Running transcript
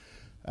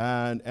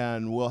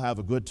and we'll have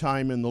a good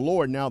time in the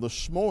Lord. Now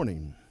this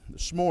morning,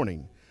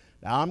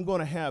 now I'm going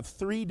to have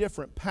 3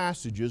 different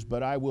passages,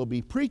 but I will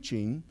be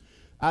preaching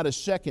out of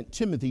 2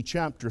 Timothy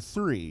chapter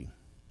 3.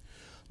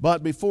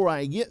 But before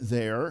I get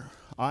there,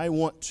 I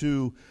want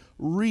to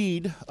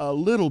read a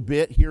little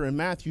bit here in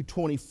Matthew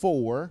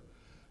 24,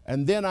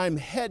 and then I'm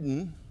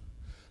heading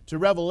to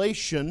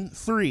Revelation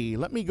 3.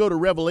 Let me go to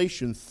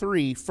Revelation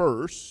 3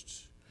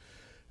 first,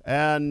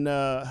 and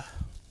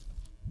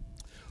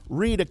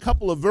read a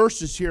couple of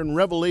verses here in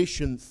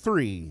Revelation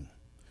 3.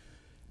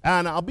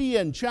 And I'll be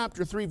in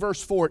chapter 3,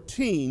 verse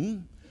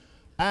 14,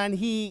 and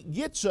he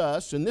gets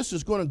us, and this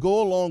is going to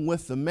go along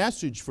with the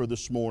message for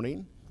this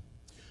morning.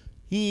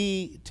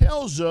 He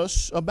tells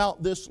us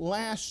about this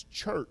last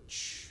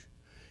church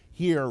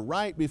here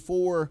right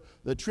before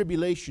the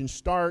tribulation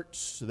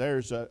starts.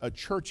 There's a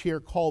church here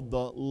called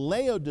the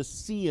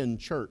Laodicean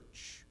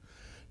church.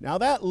 Now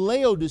that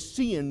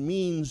Laodicean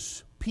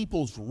means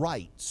people's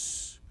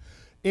rights.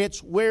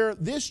 It's where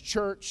this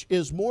church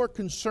is more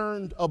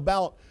concerned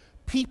about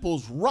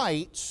people's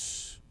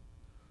rights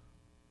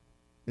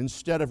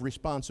instead of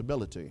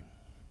responsibility.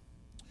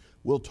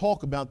 We'll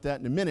talk about that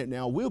in a minute.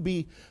 Now,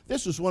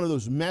 this is one of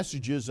those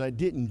messages I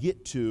didn't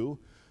get to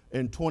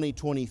in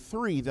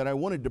 2023 that I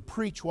wanted to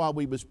preach while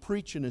we was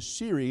preaching a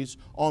series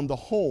on the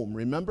home.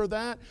 Remember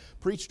that?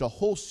 Preached a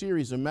whole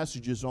series of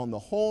messages on the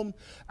home,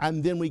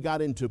 and then we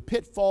got into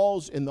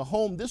pitfalls in the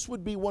home. This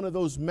would be one of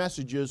those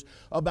messages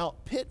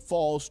about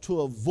pitfalls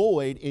to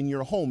avoid in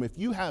your home. If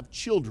you have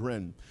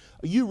children,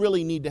 you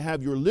really need to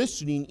have your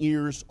listening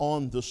ears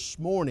on this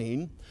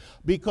morning,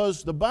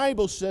 because the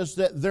Bible says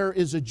that there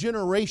is a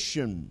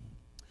generation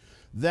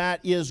that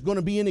is going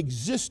to be in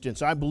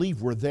existence. I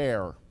believe we're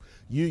there.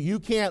 You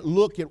can't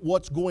look at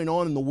what's going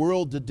on in the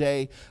world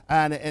today,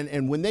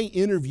 and when they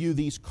interview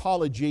these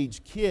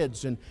college-age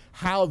kids and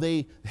how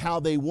they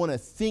want to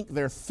think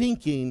their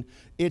thinking,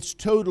 it's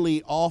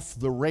totally off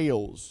the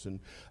rails.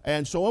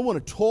 And so I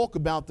want to talk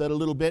about that a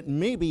little bit and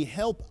maybe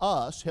help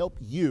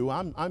you.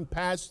 I'm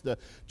past the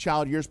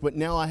child years, but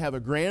now I have a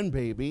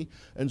grandbaby,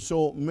 and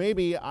so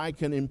maybe I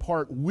can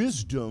impart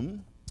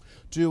wisdom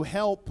to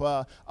help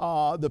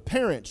the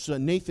parents,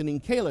 Nathan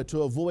and Kayla,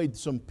 to avoid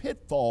some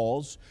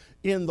pitfalls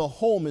in the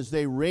home as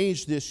they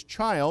raise this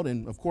child,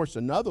 and of course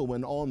another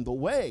one on the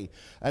way.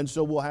 And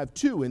so we'll have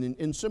 2,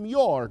 and some of you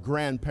are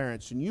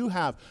grandparents, and you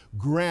have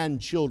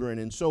grandchildren,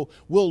 and so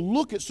we'll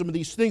look at some of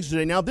these things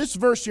today. Now this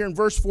verse here in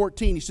verse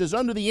 14, he says,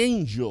 "Unto the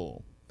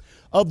angel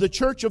of the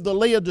church of the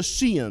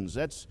Laodiceans,"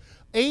 that's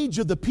age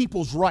of the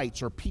people's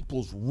rights, or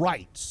people's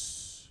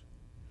rights.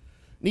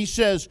 And he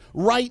says,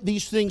 "Write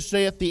these things,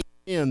 saith the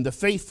the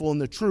faithful and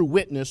the true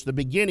witness, the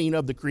beginning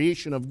of the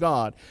creation of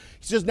God."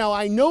 He says, "Now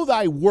I know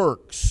thy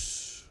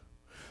works,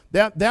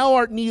 that thou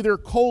art neither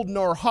cold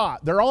nor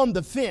hot." They're on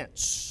the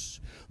fence.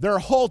 They're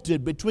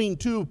halted between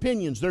 2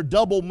 opinions. They're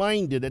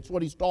double-minded. That's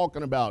what he's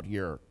talking about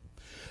here.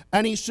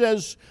 And he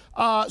says,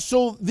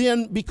 "So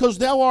then, because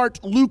thou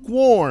art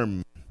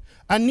lukewarm,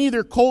 and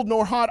neither cold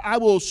nor hot, I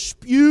will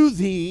spew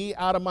thee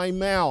out of my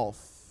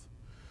mouth."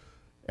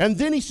 And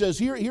then he says,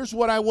 here's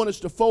what I want us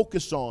to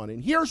focus on,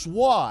 and here's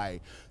why.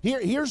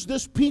 Here's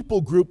this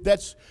people group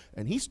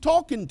and he's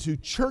talking to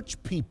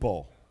church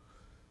people.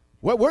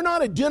 We're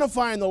not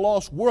identifying the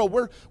lost world.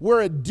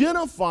 We're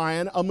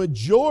identifying a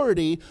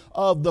majority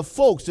of the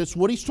folks. That's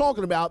what he's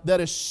talking about, that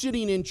is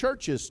sitting in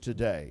churches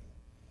today.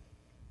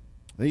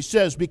 And he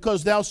says,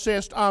 "Because thou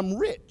sayest, I'm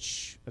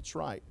rich." That's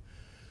right.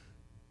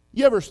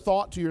 You ever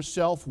thought to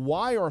yourself,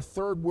 why are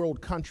third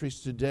world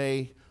countries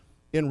today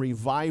in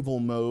revival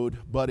mode,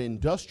 but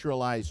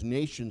industrialized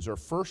nations or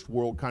first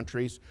world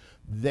countries,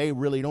 they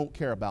really don't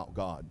care about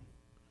God?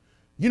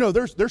 You know,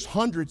 there's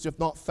hundreds, if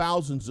not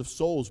thousands, of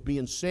souls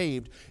being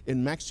saved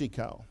in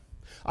Mexico.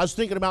 I was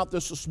thinking about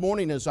this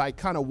morning as I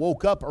kind of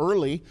woke up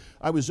early.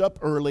 I was up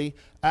early,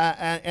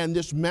 and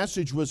this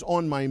message was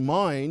on my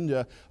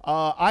mind.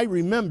 I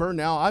remember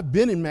now, I've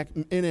been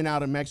in and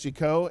out of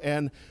Mexico,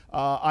 and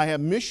I have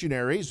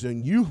missionaries,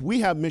 and we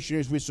have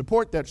missionaries we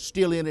support that are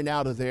still in and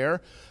out of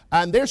there,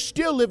 and they're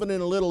still living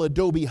in little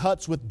adobe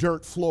huts with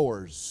dirt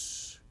floors.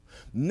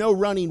 No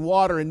running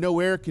water and no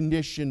air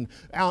condition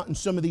out in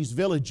some of these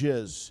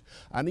villages.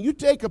 And you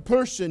take a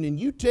person and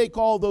you take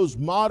all those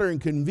modern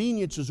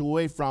conveniences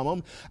away from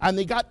them, and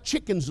they got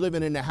chickens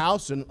living in the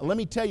house. And let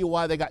me tell you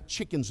why they got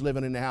chickens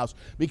living in the house.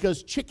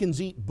 Because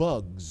chickens eat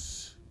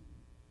bugs.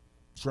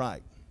 That's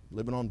right,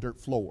 living on dirt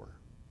floor.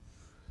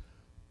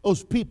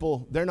 Those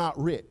people, they're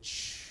not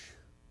rich.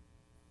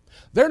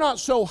 They're not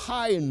so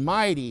high and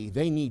mighty,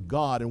 they need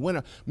God. And when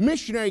a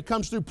missionary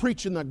comes through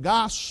preaching the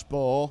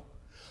gospel,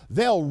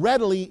 they'll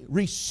readily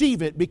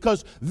receive it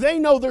because they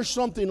know there's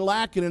something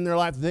lacking in their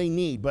life they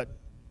need, but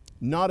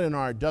not in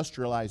our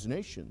industrialized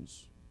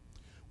nations.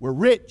 We're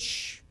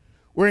rich,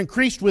 we're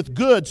increased with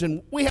goods,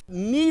 and we have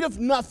need of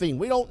nothing.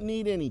 We don't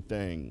need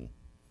anything.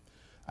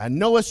 And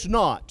knowest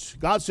not.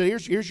 God said,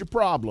 here's your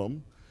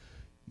problem.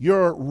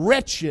 You're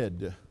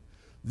wretched.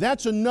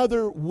 That's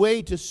another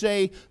way to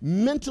say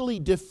mentally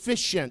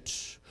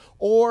deficient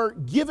or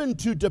given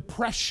to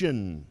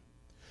depression.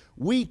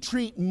 We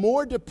treat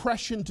more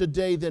depression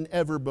today than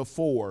ever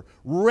before.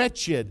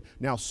 Wretched.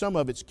 Now, some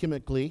of it's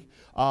chemically.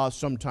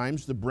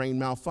 Sometimes the brain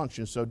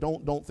malfunctions. So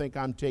don't think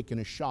I'm taking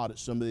a shot at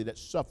somebody that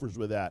suffers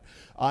with that.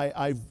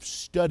 I've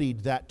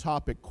studied that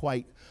topic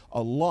quite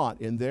a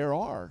lot, and there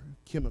are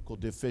chemical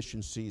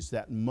deficiencies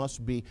that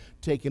must be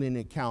taken into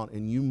account,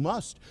 and you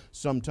must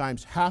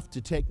sometimes have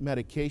to take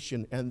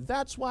medication, and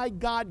that's why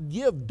God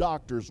give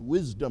doctors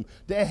wisdom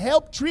to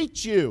help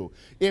treat you.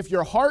 If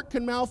your heart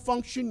can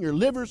malfunction, your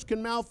livers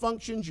can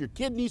malfunction, your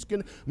kidneys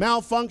can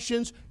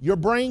malfunction, your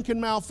brain can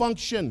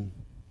malfunction.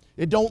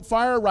 It don't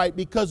fire right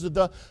because of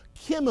the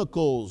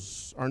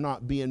chemicals are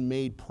not being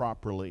made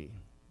properly.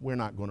 We're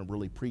not going to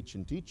really preach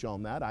and teach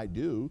on that. I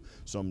do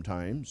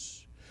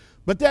sometimes.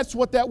 But that's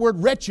what that word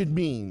wretched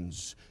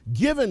means.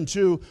 Given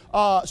to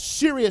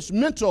serious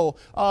mental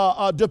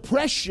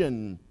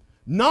depression,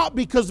 not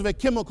because of a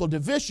chemical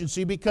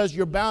deficiency, because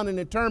you're bound and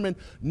determined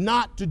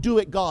not to do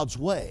it God's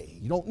way.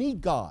 You don't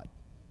need God.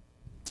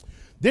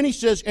 Then he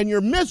says, and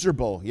you're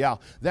miserable. Yeah,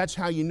 that's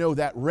how you know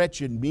that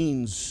wretched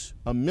means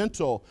a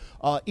mental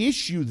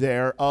issue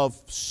there of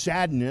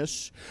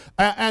sadness.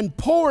 And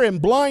poor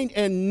and blind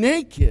and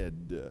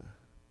naked. He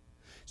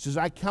says,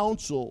 I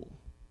counsel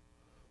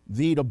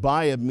thee to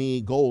buy of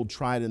me gold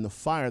tried in the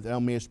fire, that thou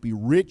mayest be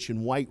rich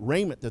in white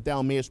raiment, that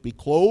thou mayest be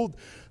clothed,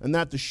 and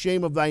that the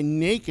shame of thy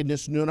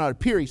nakedness do not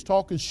appear. He's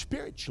talking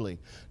spiritually.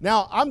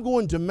 Now, I'm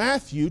going to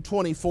Matthew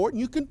 24, and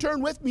you can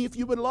turn with me if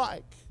you would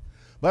like.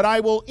 But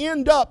I will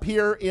end up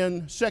here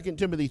in 2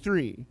 Timothy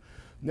 3.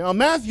 Now,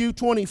 Matthew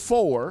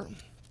 24,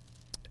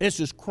 this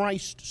is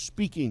Christ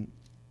speaking.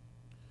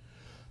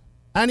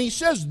 And he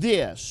says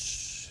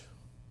this.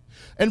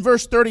 In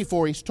verse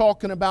 34, he's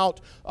talking about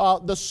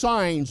the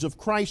signs of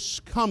Christ's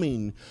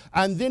coming.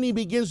 And then he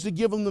begins to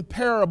give them the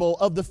parable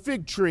of the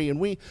fig tree. And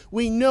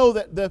we know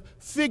that the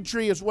fig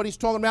tree is what he's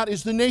talking about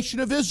is the nation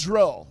of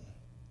Israel.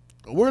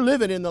 We're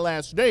living in the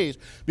last days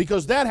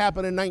because that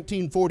happened in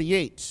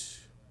 1948.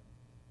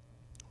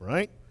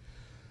 Right?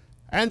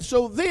 And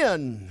so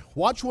then,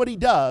 watch what he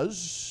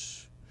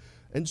does.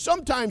 And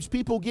sometimes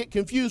people get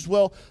confused.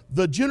 Well,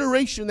 the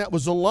generation that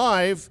was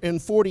alive in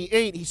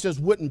 48, he says,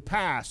 wouldn't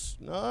pass.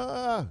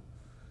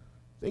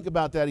 Think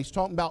about that. He's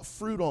talking about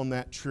fruit on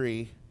that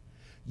tree.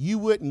 You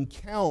wouldn't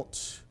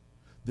count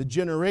the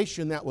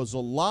generation that was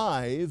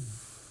alive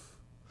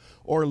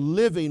or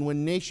living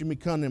when nation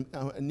became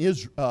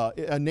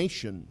a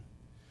nation.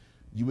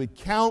 You would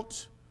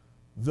count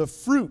the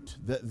fruit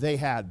that they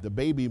had, the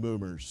baby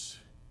boomers,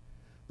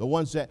 the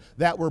ones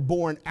that were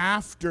born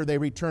after they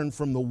returned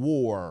from the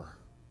war.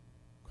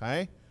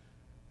 Okay?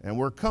 And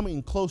we're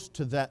coming close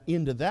to that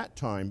end of that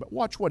time. But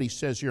watch what he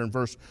says here in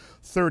verse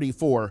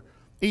 34.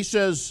 He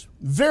says,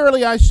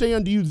 verily I say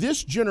unto you,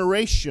 this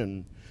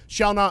generation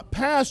shall not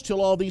pass till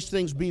all these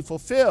things be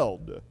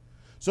fulfilled.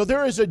 So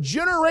there is a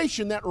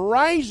generation that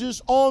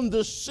rises on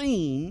the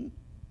scene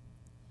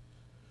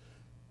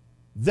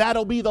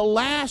that'll be the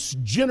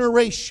last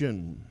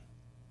generation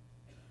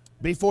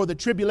before the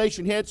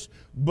tribulation hits.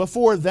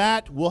 Before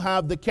that, we'll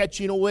have the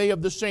catching away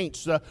of the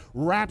saints, the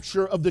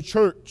rapture of the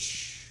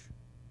church.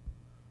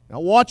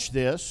 Now watch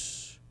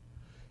this.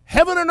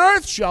 Heaven and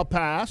earth shall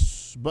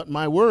pass, but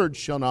my word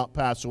shall not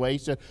pass away. He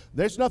said,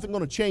 there's nothing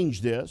going to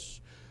change this.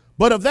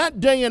 But of that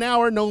day and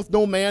hour knoweth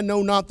no man,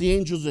 no, not the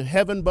angels of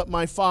heaven, but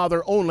my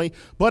Father only.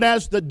 But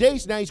as the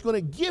days, now he's going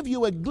to give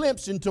you a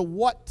glimpse into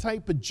what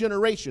type of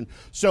generation.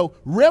 So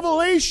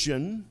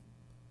Revelation,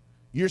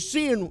 you're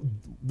seeing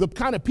the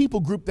kind of people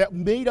group that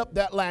made up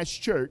that last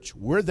church.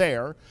 We're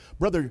there.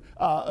 Brother,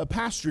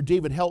 Pastor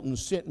David Helton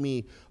sent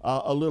me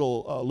a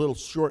little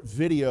short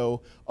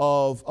video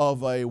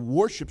of a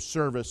worship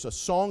service, a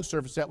song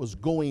service that was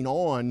going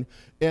on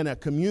in a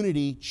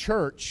community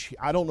church.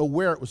 I don't know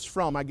where it was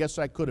from. I guess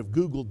I could have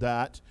Googled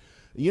that.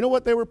 You know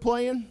what they were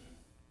playing?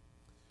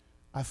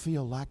 I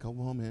Feel Like a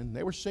Woman.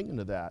 They were singing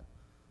to that.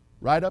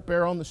 Right up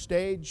there on the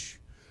stage.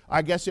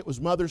 I guess it was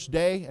Mother's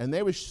Day, and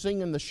they were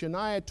singing the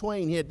Shania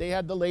Twain hit. They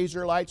had the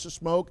laser lights of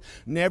smoke.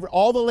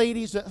 All the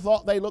ladies that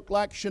thought they looked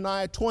like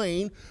Shania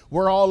Twain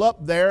were all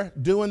up there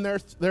doing their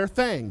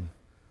thing.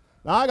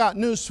 Now, I got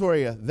news for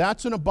you.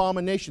 That's an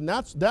abomination.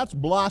 That's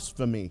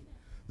blasphemy.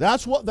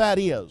 That's what that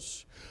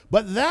is.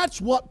 But that's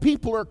what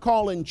people are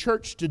calling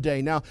church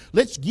today. Now,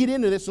 let's get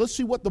into this. Let's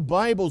see what the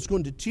Bible is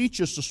going to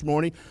teach us this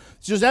morning.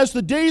 It says, as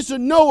the days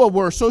of Noah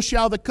were, so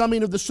shall the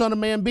coming of the Son of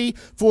Man be.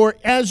 For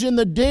as in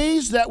the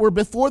days that were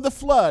before the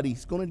flood,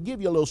 he's going to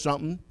give you a little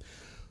something.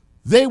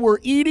 They were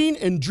eating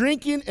and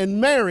drinking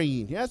and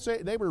marrying. Yes,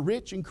 they were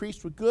rich,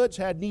 increased with goods,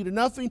 had need of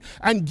nothing,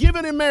 and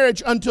given in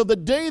marriage until the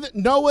day that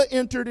Noah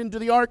entered into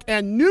the ark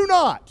and knew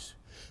not.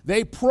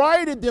 They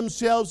prided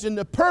themselves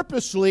into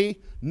purposely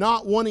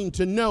not wanting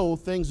to know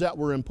things that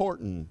were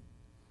important.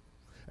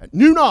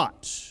 Knew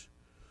not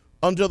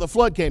until the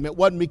flood came. It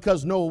wasn't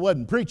because Noah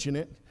wasn't preaching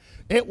it.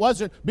 It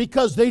wasn't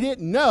because they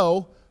didn't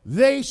know.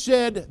 They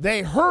said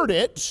they heard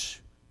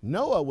it.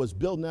 Noah was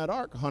building that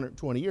ark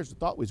 120 years. I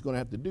thought we was going to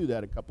have to do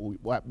that a couple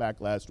weeks back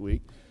last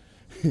week.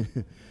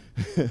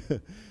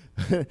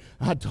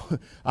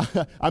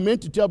 I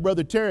meant to tell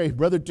Brother Terry, if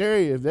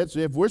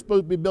we're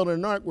supposed to be building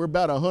an ark, we're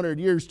about 100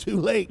 years too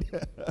late.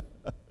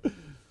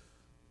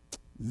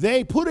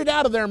 They put it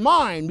out of their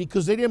mind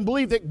because they didn't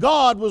believe that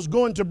God was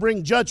going to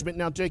bring judgment.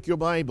 Now take your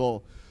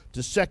Bible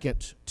to 2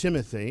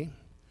 Timothy.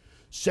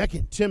 2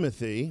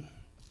 Timothy.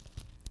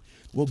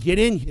 We'll get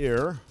in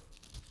here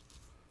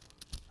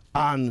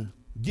and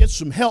get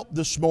some help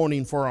this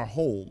morning for our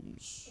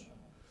homes.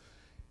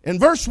 In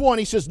verse 1,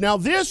 he says, now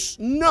this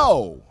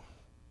know.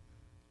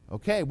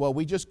 Okay, well,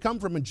 we just come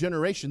from a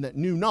generation that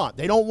knew not.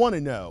 They don't want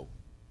to know.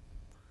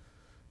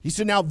 He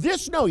said, now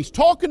this know. He's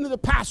talking to the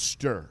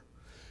pastor.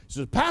 He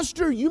says,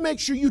 pastor, you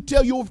make sure you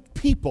tell your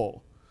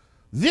people,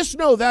 this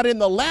know that in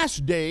the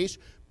last days,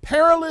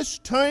 perilous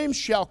times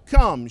shall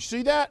come. You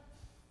see that?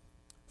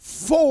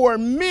 For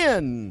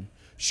men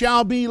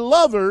shall be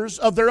lovers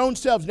of their own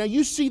selves. Now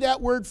you see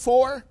that word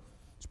for?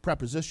 It's a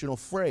prepositional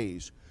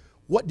phrase.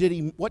 What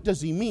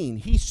does he mean?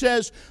 He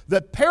says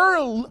that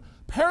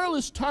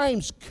perilous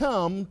times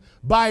come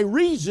by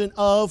reason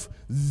of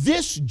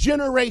this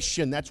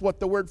generation. That's what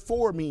the word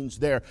for means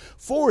there.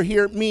 For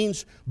here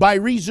means by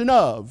reason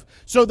of.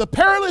 So the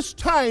perilous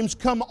times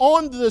come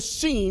onto the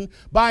scene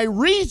by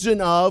reason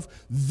of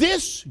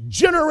this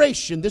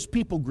generation, this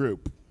people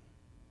group.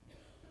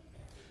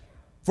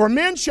 For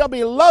men shall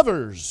be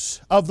lovers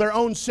of their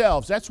own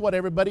selves. That's what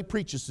everybody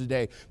preaches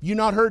today. You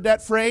not heard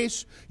that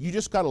phrase? You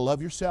just got to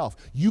love yourself.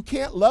 You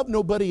can't love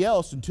nobody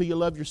else until you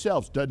love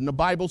yourselves. Doesn't the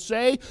Bible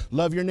say,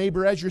 love your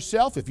neighbor as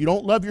yourself? If you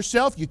don't love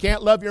yourself, you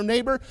can't love your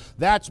neighbor.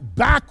 That's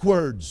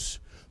backwards.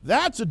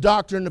 That's a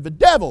doctrine of the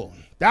devil.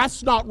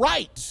 That's not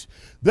right.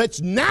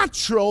 That's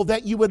natural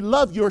that you would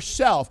love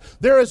yourself.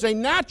 There is a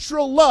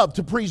natural love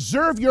to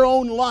preserve your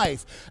own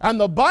life. And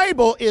the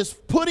Bible is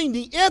putting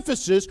the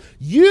emphasis,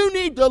 you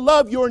need to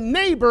love your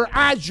neighbor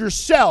as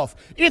yourself.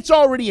 It's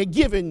already a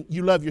given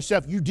you love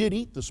yourself. You did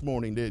eat this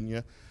morning, didn't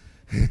you?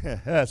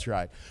 That's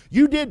right.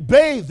 You did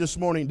bathe this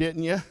morning,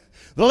 didn't you?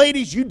 The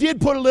ladies, you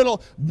did put a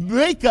little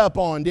makeup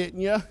on,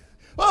 didn't you?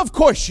 Well, of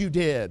course you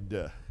did.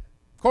 Of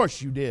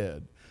course you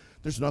did.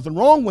 There's nothing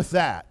wrong with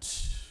that.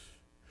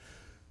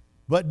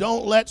 But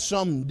don't let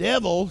some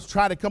devil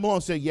try to come along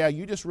and say, yeah,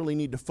 you just really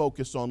need to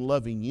focus on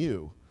loving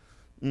you.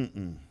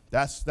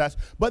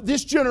 But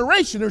this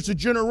generation, there's a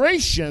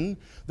generation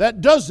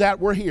that does that.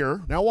 We're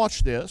here. Now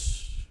watch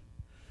this.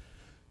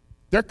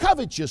 They're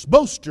covetous,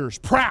 boasters,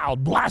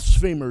 proud,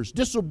 blasphemers,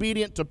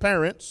 disobedient to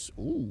parents,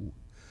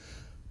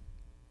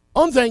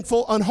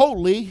 unthankful,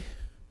 unholy,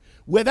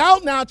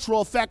 without natural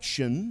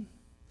affection,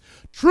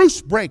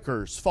 truce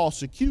breakers,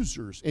 false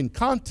accusers,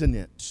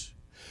 incontinent,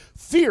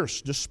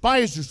 fierce,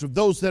 despisers of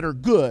those that are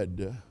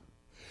good,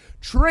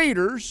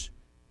 traitors,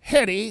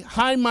 heady,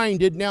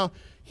 high-minded. Now,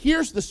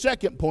 here's the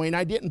second point.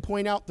 I didn't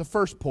point out the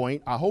first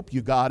point. I hope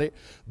you got it.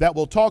 That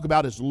we'll talk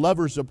about is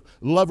lovers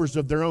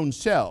of their own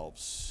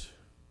selves.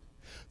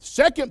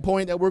 Second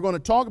point that we're going to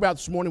talk about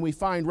this morning, we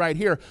find right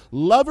here,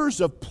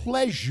 lovers of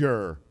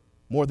pleasure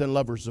more than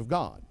lovers of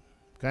God.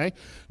 Okay?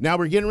 Now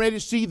we're getting ready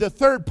to see the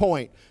third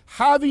point.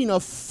 Having a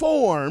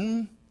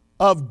form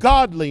of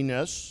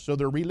godliness, so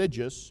they're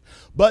religious,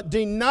 but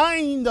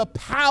denying the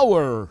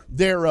power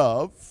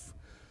thereof,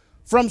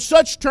 from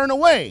such turn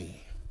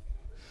away.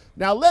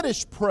 Now let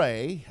us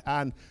pray,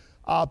 and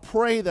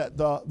pray that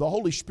the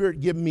Holy Spirit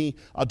give me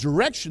a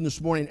direction this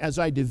morning as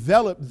I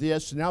develop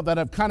this, now that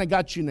I've kind of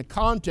got you in the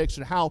context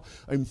of how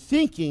I'm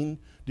thinking,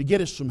 to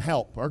get us some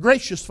help. Our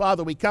gracious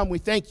Father, we come, we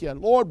thank you.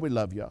 Lord, we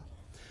love you.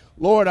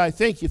 Lord, I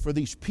thank you for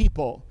these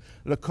people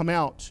that have come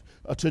out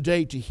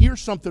today to hear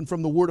something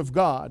from the Word of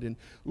God. And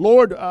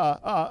Lord,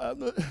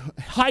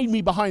 hide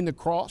me behind the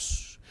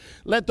cross.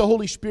 Let the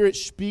Holy Spirit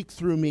speak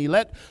through me.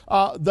 Let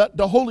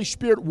the Holy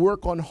Spirit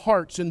work on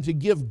hearts and to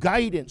give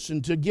guidance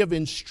and to give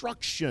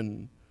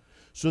instruction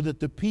so that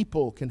the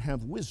people can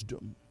have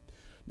wisdom.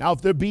 Now,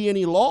 if there be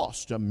any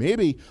lost,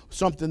 maybe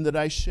something that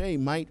I say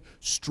might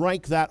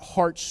strike that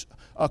heart's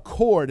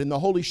accord, and the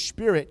Holy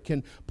Spirit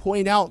can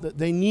point out that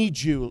they need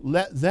you.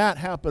 Let that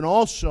happen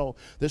also,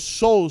 that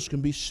souls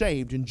can be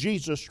saved. In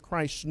Jesus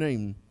Christ's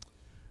name,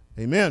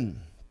 amen.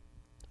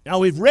 Now,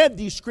 we've read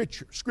these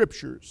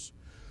scriptures,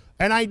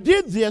 and I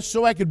did this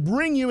so I could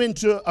bring you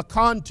into a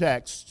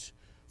context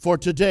for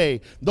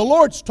today. The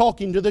Lord's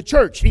talking to the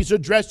church. He's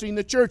addressing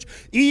the church.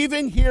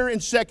 Even here in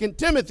 2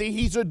 Timothy,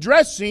 he's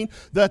addressing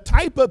the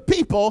type of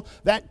people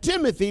that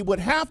Timothy would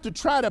have to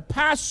try to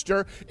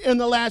pastor in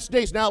the last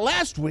days. Now,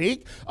 last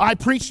week, I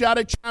preached out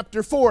of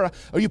chapter 4.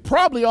 You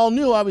probably all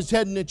knew I was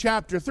heading to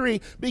chapter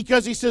 3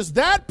 because he says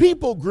that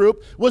people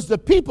group was the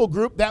people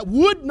group that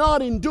would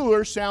not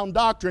endure sound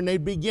doctrine.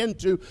 They'd begin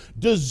to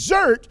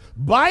desert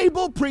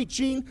Bible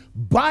preaching,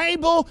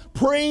 Bible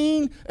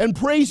praying, and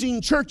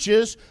praising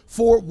churches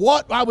for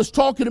what I was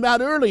talking about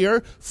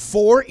earlier,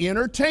 for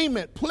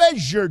entertainment,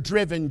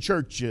 pleasure-driven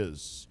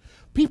churches.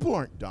 People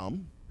aren't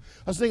dumb.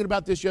 I was thinking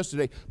about this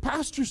yesterday.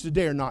 Pastors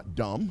today are not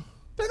dumb.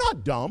 They're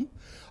not dumb.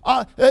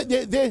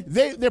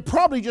 They're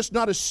probably just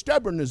not as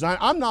stubborn as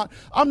I'm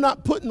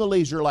not putting the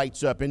laser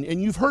lights up,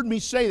 and you've heard me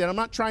say that. I'm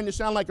not trying to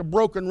sound like a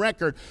broken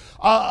record.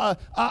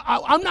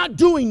 I'm not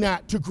doing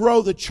that to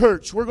grow the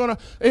church. We're going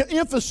to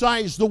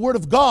emphasize the Word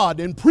of God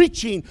and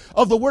preaching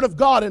of the Word of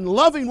God and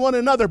loving one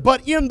another,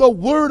 but in the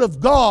Word of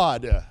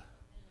God.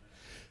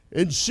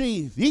 And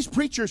see, these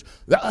preachers,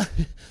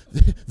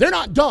 they're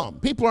not dumb.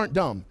 People aren't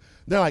dumb.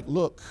 They're like,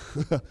 look,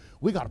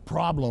 we got a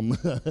problem.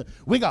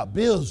 We got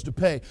bills to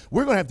pay.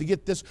 We're going to have to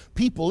get this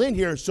people in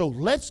here, so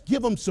let's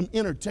give them some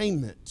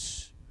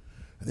entertainment.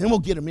 And then we'll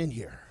get them in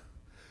here.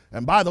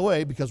 And by the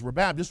way, because we're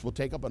Baptists, we'll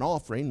take up an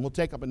offering, we'll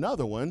take up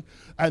another one,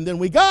 and then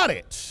we got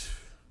it.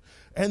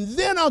 And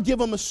then I'll give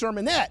them a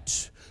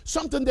sermonette,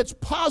 something that's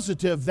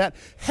positive, that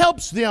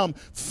helps them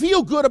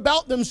feel good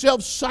about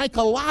themselves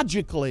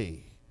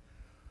psychologically.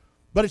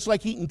 But it's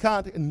like eating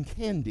cotton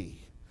candy,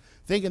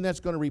 thinking that's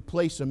going to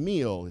replace a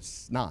meal.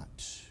 It's not.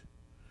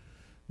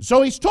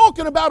 So he's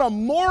talking about a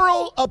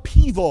moral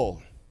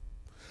upheaval,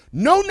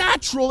 no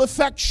natural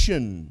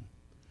affection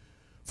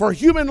for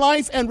human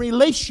life and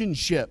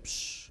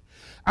relationships.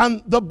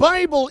 And the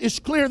Bible is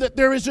clear that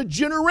there is a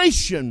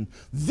generation.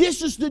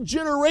 This is the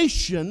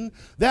generation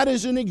that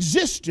is in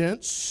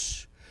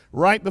existence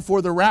right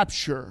before the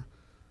rapture.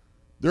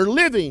 They're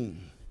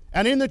living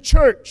and in the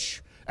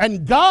church,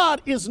 and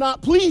God is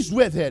not pleased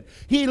with it.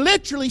 He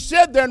literally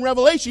said there in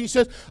Revelation, he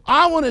says,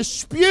 I want to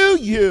spew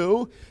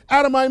you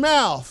out of my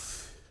mouth.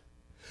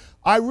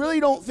 I really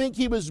don't think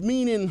he was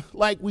meaning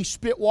like we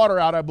spit water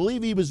out. I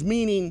believe he was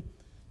meaning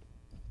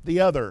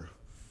the other,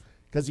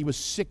 because he was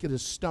sick at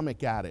his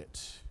stomach at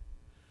it.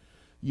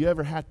 You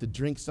ever had to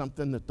drink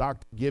something the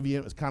doctor gave you,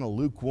 it was kind of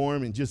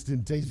lukewarm and just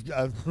didn't taste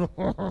good?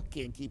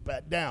 Can't keep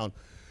that down.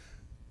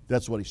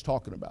 That's what he's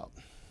talking about.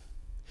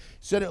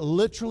 He said it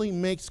literally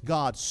makes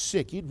God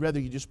sick. He'd rather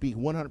you just be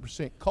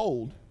 100%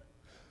 cold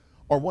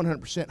or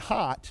 100%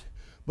 hot,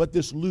 but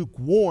this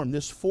lukewarm,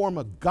 this form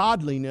of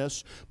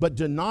godliness, but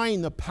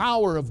denying the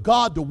power of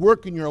God to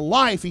work in your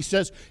life, he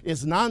says,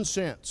 is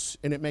nonsense,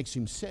 and it makes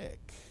him sick.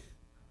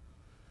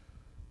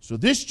 So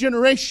this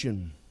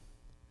generation,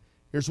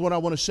 here's what I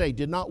want to say,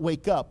 did not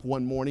wake up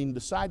one morning and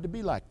decide to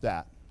be like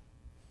that.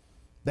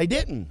 They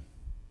didn't.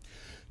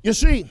 You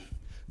see,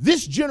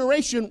 this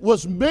generation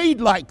was made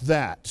like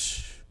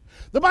that.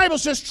 The Bible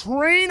says,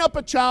 train up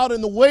a child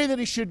in the way that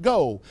he should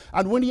go,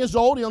 and when he is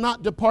old, he'll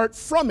not depart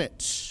from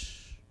it.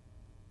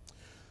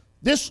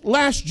 This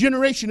last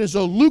generation is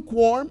a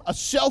lukewarm, a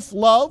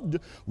self-loved,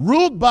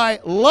 ruled by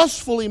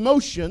lustful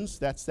emotions,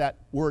 that's that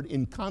word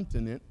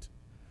incontinent,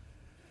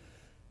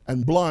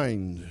 and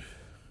blind.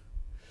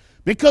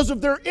 Because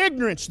of their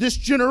ignorance, this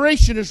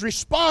generation is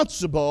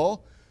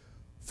responsible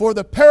for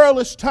the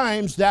perilous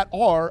times that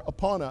are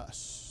upon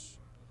us.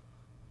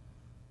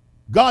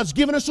 God's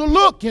given us a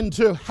look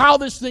into how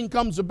this thing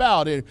comes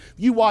about. And if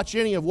you watch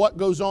any of what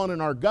goes on in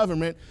our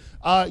government,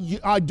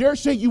 I dare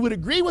say you would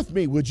agree with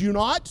me, would you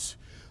not?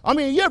 I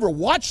mean, you ever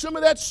watch some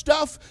of that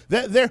stuff?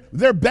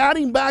 They're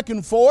batting back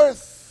and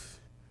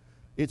forth.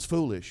 It's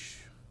foolish.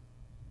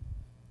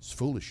 It's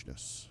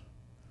foolishness.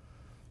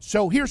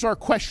 So here's our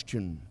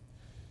question.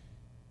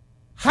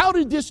 How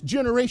did this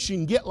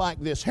generation get like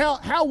this?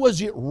 How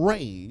was it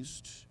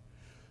raised?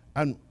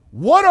 And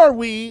what are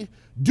we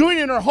doing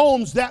in our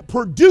homes that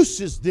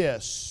produces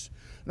this?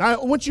 Now,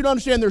 I want you to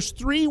understand there's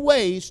 3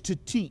 ways to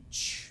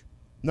teach.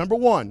 Number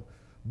 1,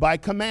 by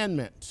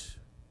commandment.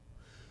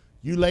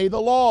 You lay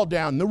the law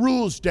down, the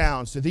rules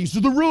down. So these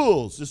are the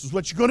rules. This is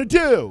what you're going to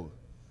do.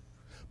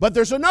 But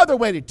there's another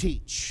way to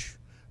teach,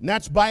 and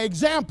that's by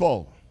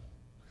example.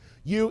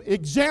 You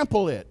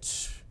example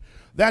it.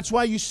 That's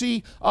why you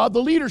see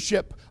the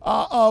leadership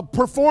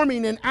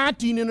performing and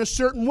acting in a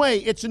certain way.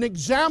 It's an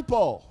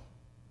example.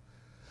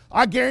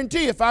 I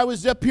guarantee if I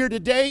was up here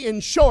today in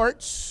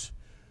shorts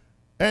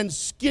and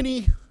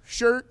skinny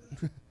shirt,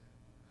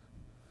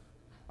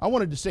 I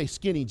wanted to say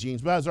skinny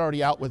jeans, but I was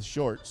already out with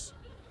shorts.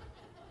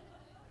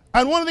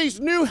 And one of these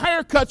new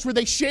haircuts where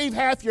they shave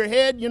half your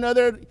head,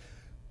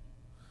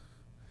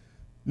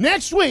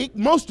 next week,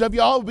 most of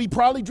y'all would be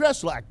probably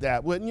dressed like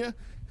that, wouldn't you?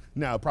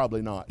 No,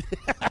 probably not.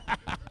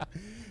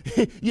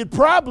 You'd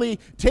probably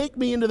take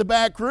me into the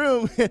back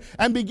room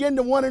and begin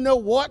to want to know,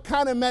 what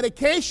kind of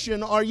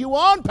medication are you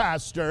on,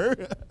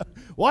 Pastor?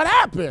 What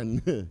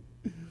happened?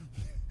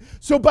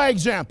 So by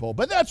example.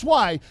 But that's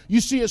why you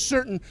see a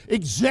certain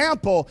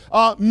example.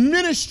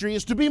 Ministry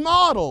is to be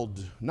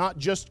modeled. Not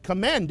just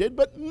commanded,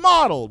 but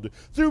modeled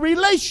through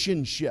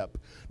relationship.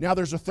 Now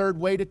there's a third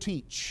way to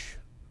teach.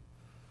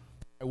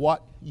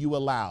 What you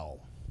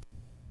allow.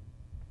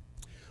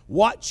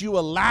 What you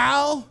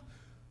allow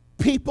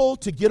people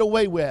to get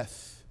away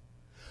with.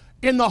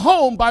 In the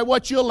home, by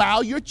what you allow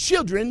your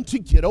children to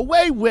get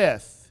away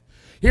with.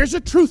 Here's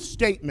a truth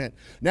statement.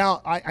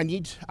 Now, I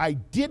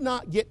did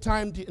not get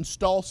time to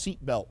install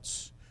seat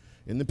belts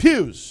in the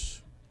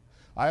pews.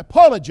 I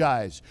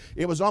apologize.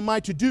 It was on my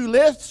to-do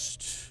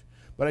list,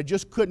 but I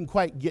just couldn't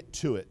quite get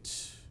to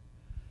it.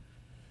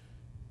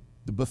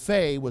 The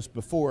buffet was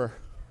before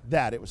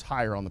that. It was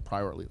higher on the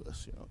priority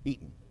list,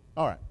 eating.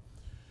 All right.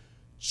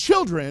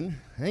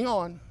 Children, hang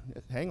on,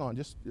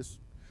 just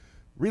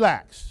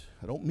relax.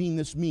 I don't mean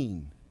this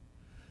mean.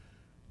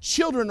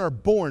 Children are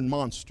born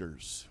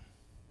monsters.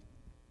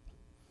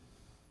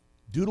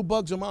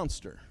 Doodlebug's a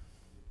monster.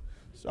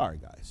 Sorry,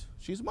 guys.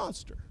 She's a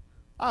monster.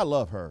 I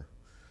love her.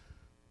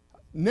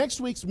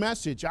 Next week's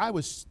message, I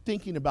was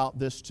thinking about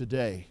this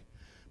today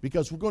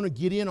because we're going to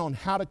get in on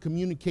how to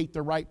communicate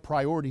the right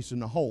priorities in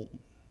the home.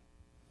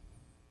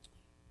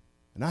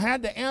 And I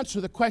had to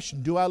answer the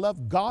question, do I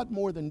love God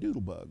more than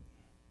Doodlebug?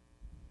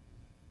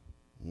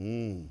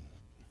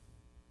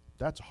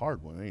 That's a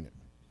hard one, ain't it?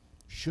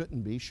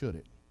 Shouldn't be, should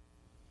it?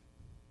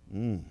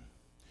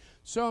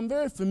 So I'm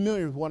very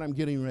familiar with what I'm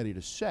getting ready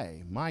to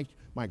say. My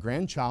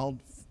grandchild,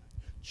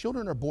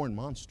 children are born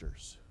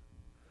monsters.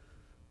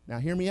 Now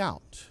hear me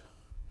out.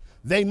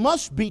 They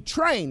must be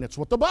trained, that's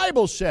what the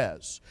Bible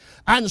says,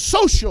 and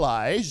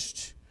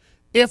socialized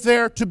if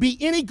they're to be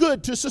any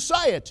good to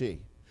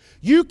society.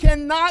 You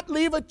cannot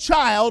leave a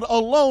child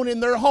alone in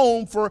their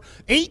home for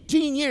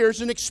 18 years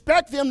and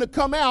expect them to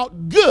come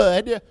out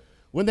good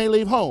when they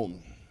leave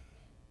home.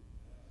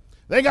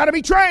 They got to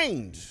be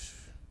trained.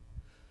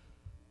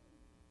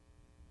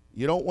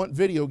 You don't want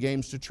video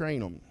games to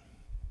train them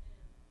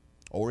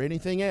or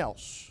anything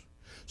else.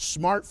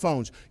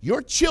 Smartphones.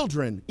 Your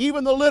children,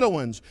 even the little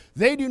ones,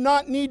 they do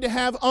not need to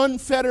have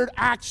unfettered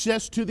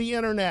access to the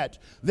internet.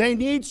 They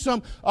need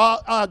some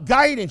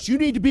guidance. You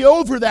need to be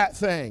over that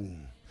thing.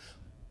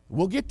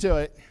 We'll get to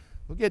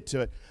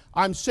it.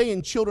 I'm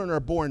saying children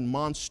are born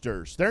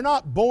monsters. They're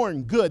not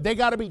born good. They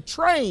got to be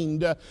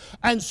trained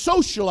and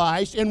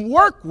socialized and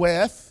work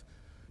with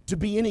to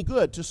be any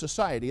good to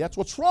society. That's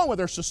what's wrong with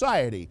our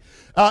society.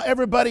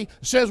 Everybody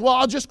says, well,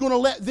 I'm just going to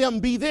let them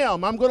be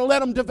them. I'm going to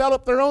let them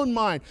develop their own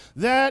mind.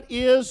 That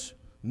is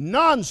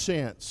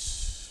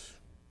nonsense.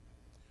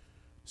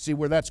 See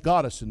where that's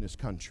got us in this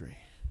country.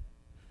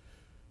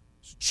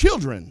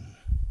 Children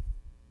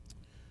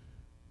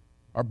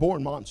are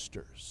born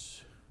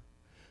monsters.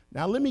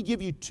 Now, let me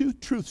give you two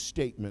truth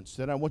statements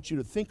that I want you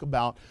to think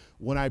about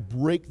when I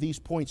break these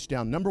points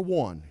down. Number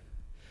one,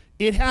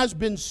 it has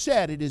been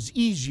said it is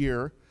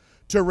easier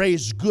to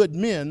raise good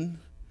men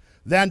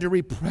than to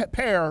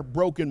repair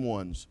broken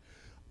ones.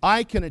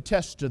 I can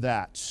attest to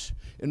that.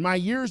 In my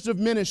years of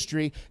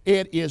ministry,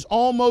 it is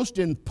almost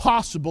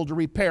impossible to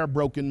repair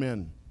broken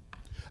men.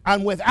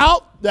 And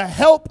without the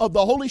help of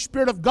the Holy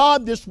Spirit of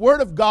God, this Word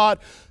of God,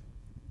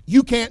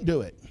 you can't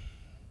do it.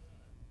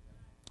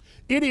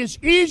 It is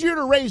easier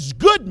to raise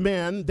good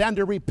men than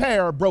to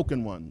repair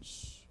broken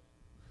ones.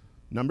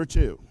 Number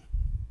two,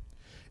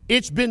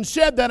 it's been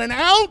said that an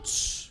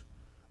ounce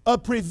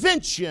of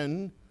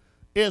prevention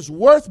is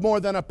worth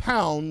more than a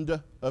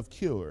pound of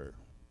cure.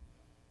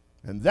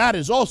 And that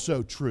is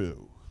also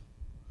true.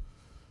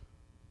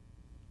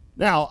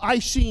 Now, I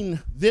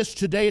seen this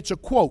today. It's a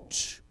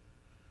quote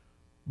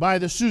by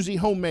the Susie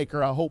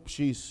Homemaker. I hope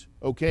she's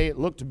okay. It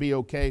looked to be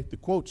okay. The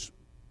quote's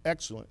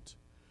excellent.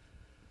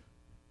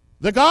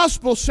 The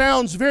gospel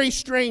sounds very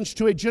strange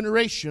to a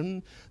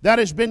generation that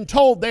has been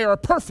told they are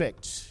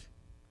perfect.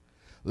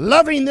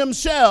 Loving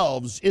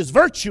themselves is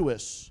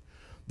virtuous.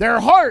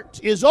 Their heart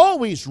is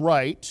always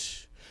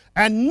right,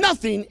 and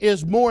nothing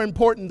is more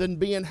important than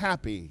being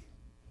happy.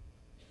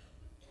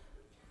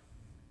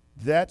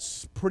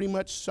 That's pretty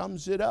much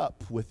sums it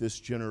up with this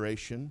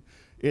generation.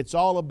 It's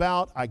all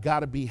about, I got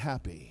to be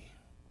happy.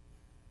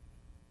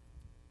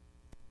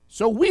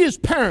 So we as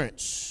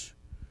parents,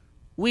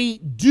 we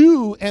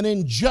do an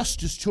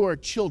injustice to our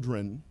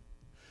children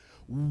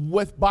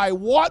by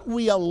what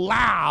we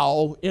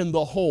allow in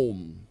the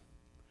home.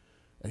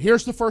 And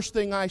here's the first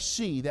thing I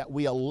see that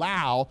we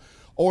allow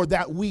or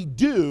that we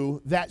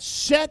do that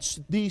sets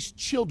these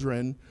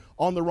children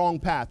on the wrong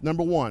path.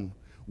 Number one,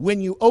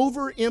 when you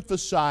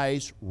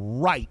overemphasize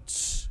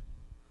rights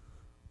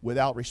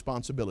without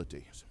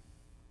responsibilities.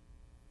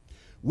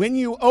 When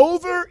you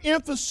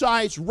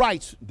overemphasize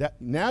rights,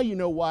 now you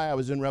know why I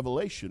was in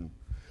Revelation.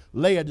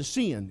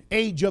 Laodicean,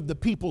 age of the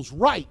people's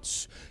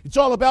rights. It's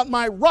all about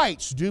my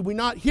rights. Do we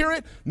not hear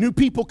it? New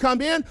people come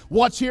in.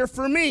 What's here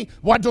for me?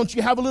 Why don't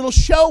you have a little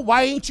show?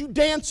 Why ain't you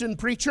dancing,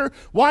 preacher?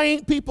 Why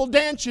ain't people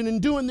dancing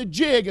and doing the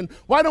jig? And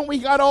why don't we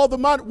got all the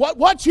money?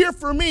 What's here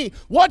for me?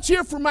 What's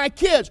here for my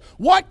kids?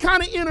 What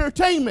kind of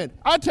entertainment?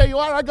 I tell you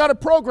what, I got a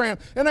program,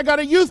 and I got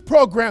a youth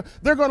program.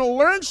 They're going to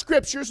learn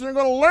scriptures, and they're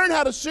going to learn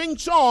how to sing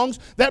songs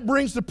that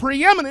brings the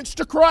preeminence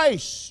to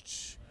Christ.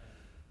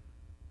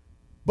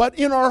 But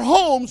in our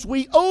homes,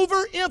 we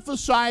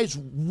overemphasize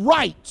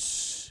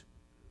rights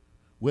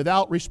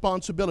without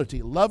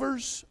responsibility.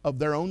 Lovers of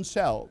their own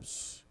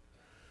selves.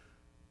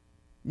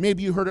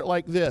 Maybe you heard it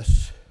like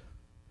this.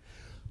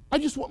 I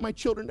just want my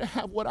children to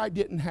have what I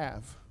didn't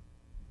have.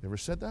 You ever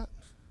said that?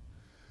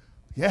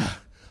 Yeah.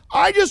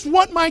 I just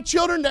want my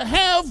children to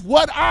have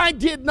what I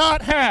did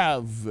not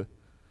have.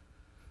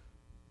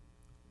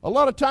 A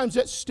lot of times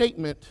that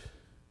statement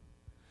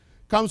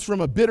comes from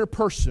a bitter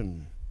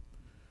person.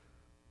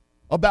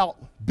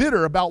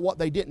 Bitter about what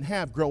they didn't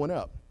have growing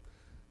up.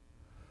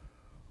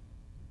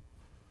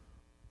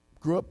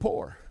 Grew up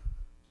poor.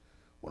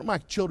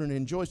 wanted my children to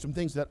enjoy some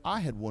things that I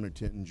had wanted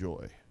to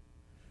enjoy.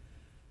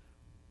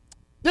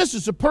 This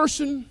is a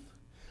person,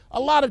 a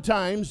lot of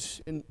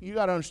times, and you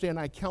got to understand,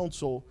 I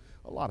counsel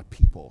a lot of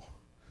people.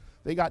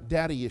 They got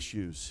daddy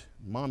issues,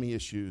 mommy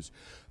issues,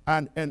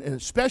 and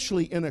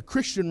especially in a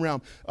Christian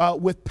realm,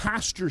 with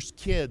pastors'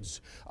 kids,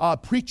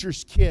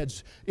 preachers'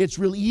 kids, it's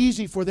really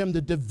easy for them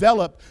to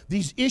develop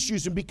these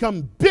issues and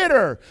become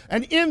bitter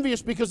and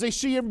envious because they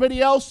see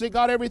everybody else, they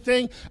got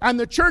everything, and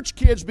the church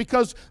kids,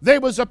 because they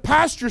was a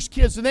pastor's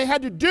kids and they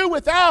had to do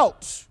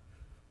without.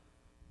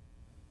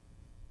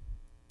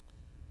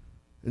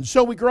 And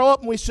so we grow up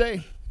and we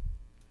say,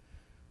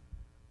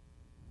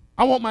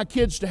 I want my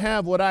kids to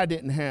have what I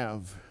didn't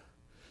have.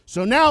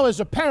 So now as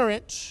a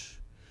parent,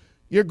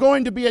 you're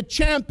going to be a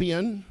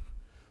champion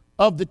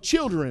of the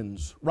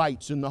children's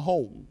rights in the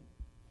home.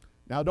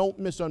 Now don't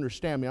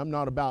misunderstand me. I'm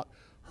not about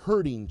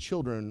hurting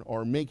children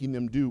or making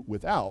them do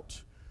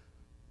without.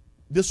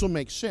 This will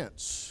make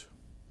sense.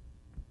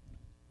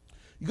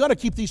 You got to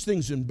keep these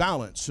things in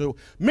balance. So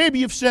maybe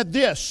you've said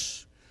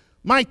this,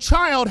 my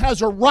child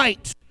has a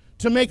right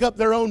to make up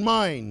their own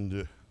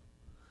mind.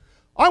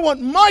 I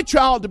want my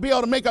child to be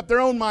able to make up their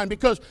own mind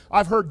because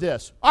I've heard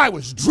this. I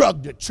was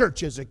drugged at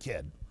church as a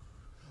kid.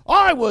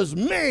 I was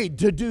made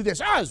to do this.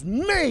 I was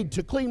made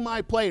to clean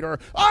my plate, or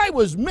I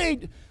was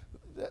made.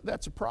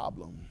 That's a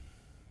problem.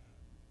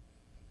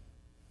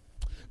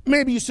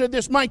 Maybe you said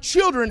this, my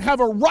children have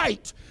a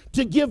right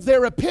to give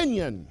their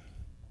opinion.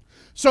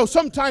 So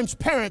sometimes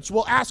parents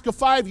will ask a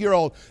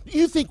 5-year-old, do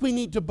you think we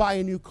need to buy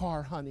a new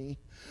car, honey?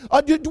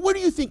 Where do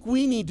you think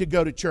we need to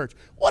go to church?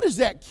 What does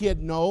that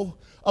kid know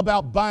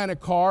about buying a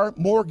car,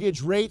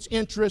 mortgage rates,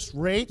 interest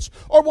rates,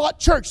 or what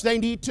church they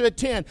need to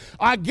attend?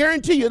 I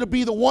guarantee you it'll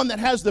be the one that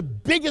has the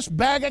biggest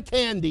bag of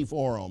candy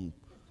for them.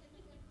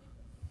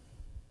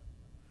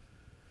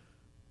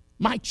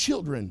 My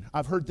children,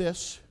 I've heard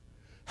this,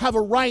 have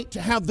a right to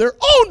have their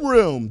own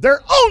room,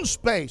 their own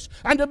space,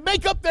 and to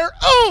make up their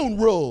own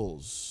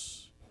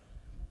rules.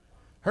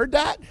 Heard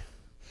that?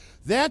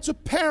 That's a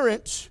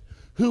parent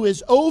who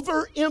is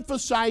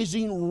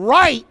overemphasizing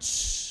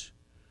rights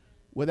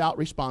without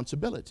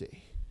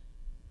responsibility.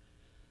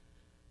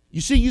 You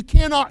see, you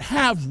cannot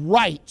have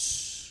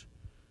rights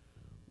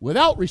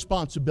without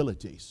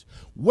responsibilities.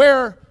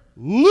 We're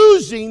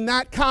losing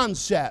that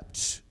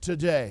concept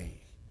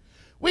today.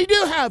 We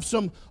do have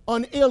some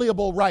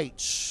unalienable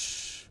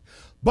rights,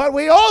 but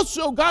we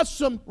also got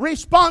some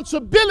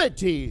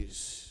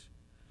responsibilities.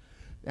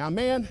 Now,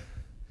 man,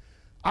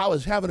 I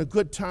was having a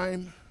good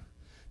time.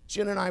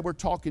 Jen and I were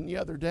talking the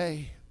other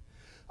day.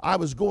 I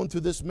was going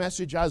through this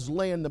message. I was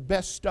laying the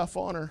best stuff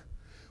on her.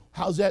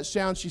 How's that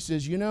sound? She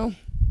says, you know,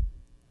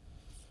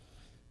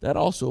 that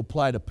also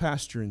applied to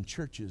pastor in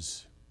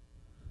churches.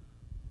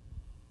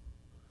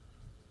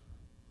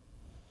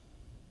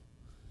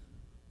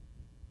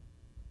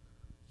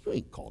 You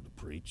ain't called to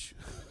preach.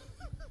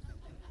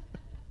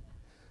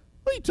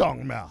 What are you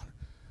talking about?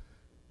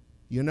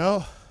 You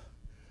know,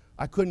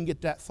 I couldn't get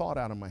that thought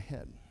out of my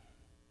head.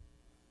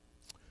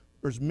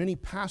 There's many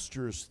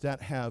pastors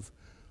that have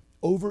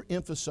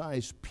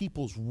overemphasized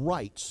people's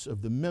rights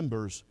of the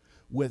members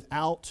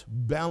without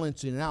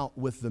balancing out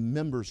with the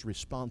members'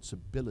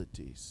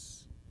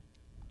 responsibilities.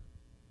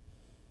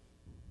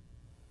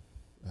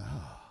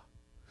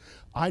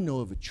 I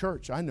know of a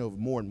church, I know of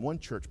more than one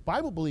church,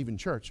 Bible-believing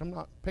church. I'm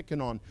not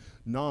picking on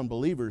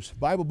non-believers.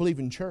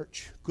 Bible-believing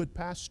church, good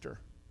pastor.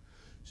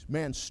 This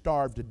man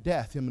starved to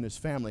death, him and his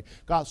family.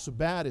 Got so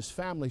bad his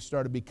family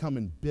started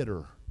becoming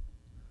bitter.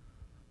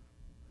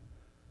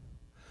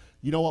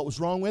 You know what was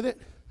wrong with it?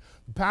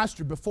 The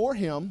pastor before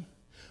him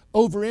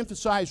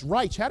overemphasized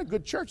rights. Had a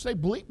good church. They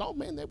believed, oh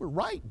man, they were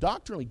right,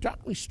 doctrinally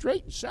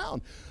straight and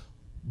sound.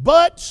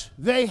 But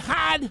they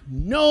had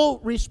no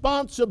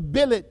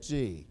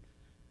responsibility.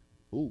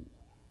 Ooh,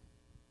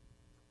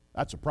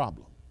 that's a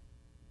problem.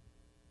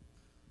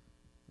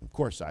 Of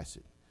course I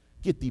said,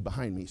 get thee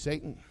behind me,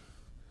 Satan.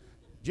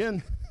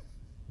 Jen,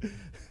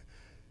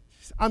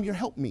 I'm your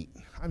helpmeet.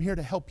 I'm here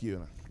to help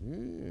you.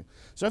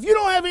 So if you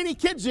don't have any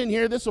kids in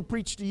here, this will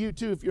preach to you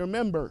too if you're a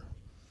member.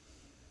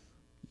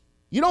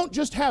 You don't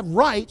just have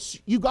rights,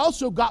 you've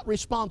also got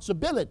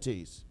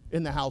responsibilities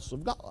in the house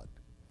of God.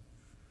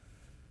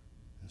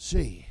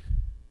 See,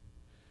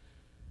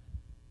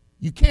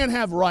 you can't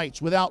have rights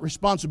without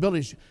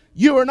responsibilities.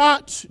 You are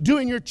not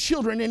doing your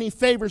children any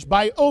favors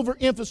by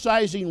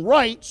overemphasizing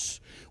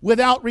rights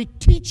without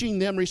teaching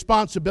them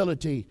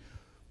responsibility.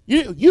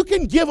 You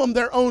can give them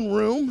their own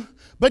room,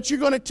 but you're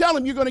going to tell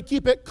them you're going to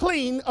keep it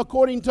clean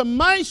according to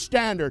my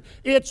standard.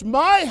 It's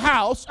my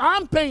house,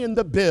 I'm paying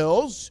the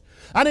bills,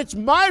 and it's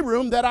my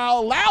room that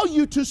I'll allow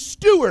you to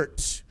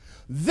steward.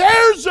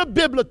 There's a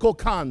biblical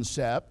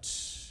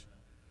concept.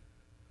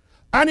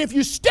 And if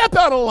you step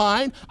out of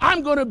line,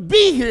 I'm going to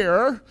be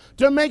here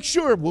to make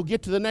sure. We'll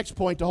get to the next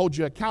point to hold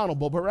you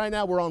accountable, but right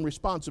now we're on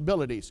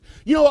responsibilities.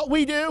 You know what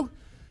we do?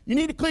 You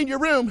need to clean your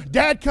room.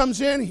 Dad comes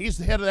in. He's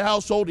the head of the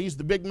household. He's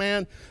the big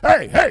man.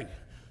 Hey,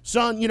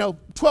 son,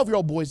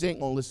 12-year-old boys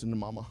ain't going to listen to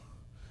mama.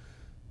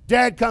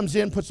 Dad comes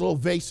in, puts a little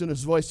vase in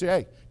his voice, say,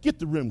 hey, get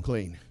the room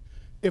clean.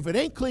 If it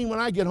ain't clean when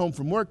I get home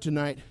from work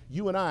tonight,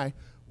 you and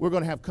we're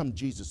going to have come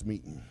Jesus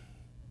meeting.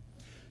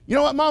 You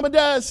know what Mama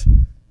does?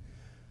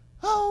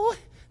 Oh,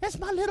 that's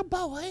my little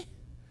boy.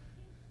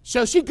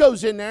 So she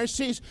goes in there,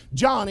 sees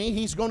Johnny.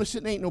 He's going to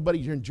sit, ain't nobody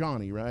here in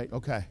Johnny, right?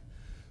 Okay.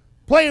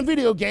 Playing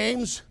video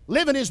games,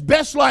 living his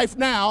best life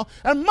now,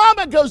 and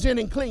Mama goes in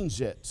and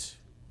cleans it.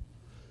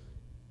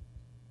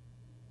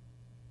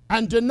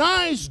 And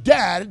denies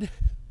Dad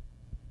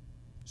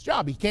his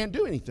job. He can't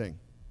do anything.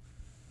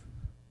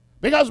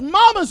 Because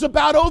Mama's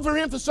about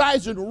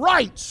overemphasizing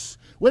rights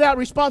without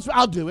responsibility.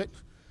 I'll do it.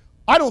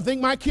 I don't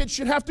think my kids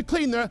should have to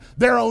clean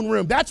their own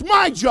room. That's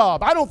my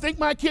job. I don't think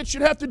my kids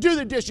should have to do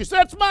the dishes.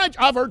 That's my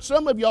job. I've heard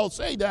some of y'all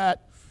say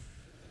that.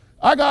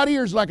 I got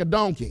ears like a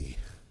donkey.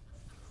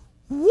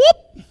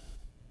 Whoop!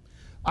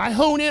 I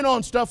hone in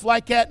on stuff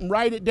like that and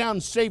write it down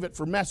and save it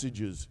for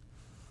messages.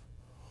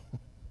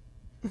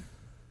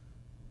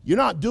 You're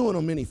not doing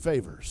them any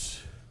favors.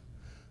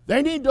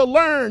 They need to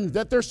learn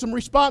that there's some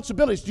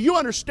responsibilities. Do you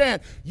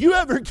understand? You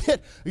ever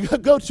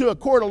go to a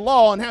court of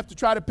law and have to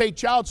try to pay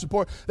child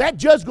support, that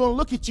judge's going to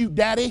look at you,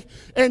 Daddy,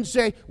 and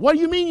say, what do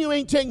you mean you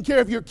ain't taking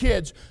care of your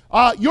kids?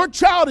 Your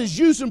child is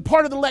using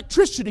part of the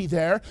electricity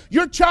there.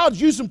 Your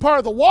child's using part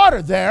of the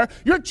water there.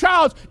 Your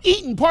child's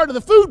eating part of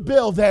the food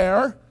bill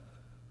there.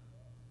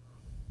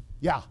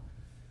 Yeah.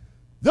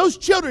 Those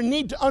children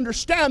need to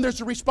understand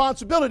there's a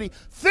responsibility.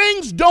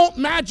 Things don't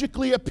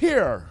magically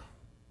appear.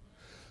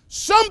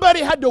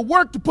 Somebody had to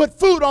work to put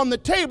food on the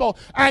table,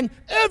 and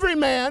every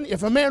man,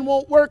 if a man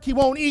won't work, he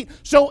won't eat.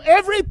 So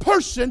every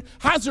person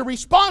has a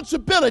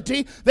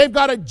responsibility. They've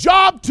got a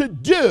job to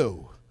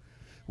do.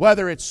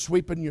 Whether it's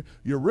sweeping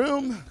your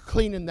room,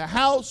 cleaning the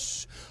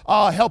house,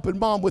 helping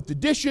Mom with the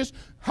dishes.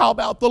 How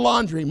about the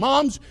laundry?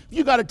 Moms, if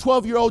you got a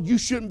 12-year-old, you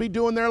shouldn't be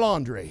doing their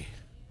laundry.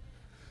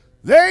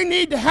 They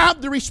need to have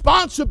the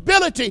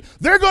responsibility.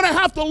 They're going to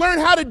have to learn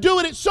how to do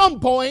it at some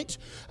point.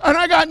 And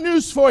I got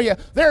news for you.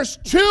 There's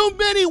too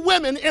many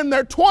women in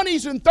their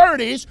 20s and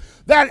 30s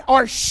that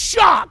are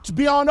shocked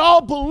beyond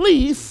all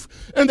belief,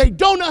 and they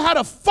don't know how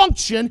to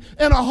function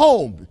in a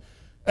home.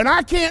 And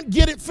I can't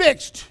get it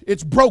fixed.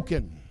 It's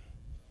broken.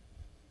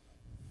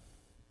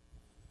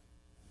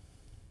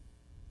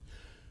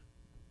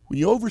 When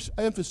you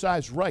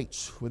overemphasize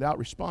rights without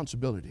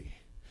responsibility,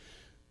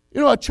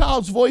 you know, a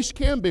child's voice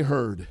can be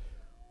heard.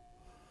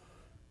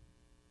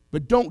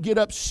 But don't get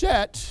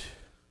upset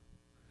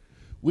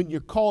when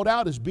you're called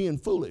out as being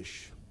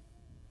foolish.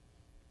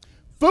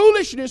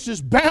 Foolishness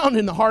is bound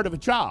in the heart of a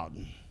child.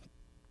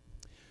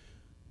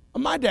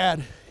 My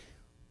dad,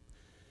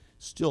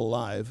 still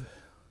alive,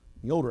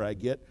 the older I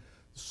get,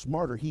 the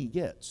smarter he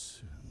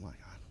gets. I'm like,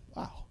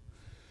 wow.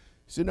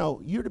 He said,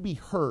 no, you're to be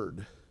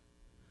heard,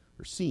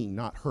 or seen,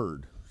 not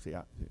heard. See,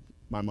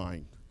 my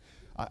mind.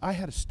 I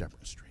had a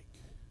stubborn streak.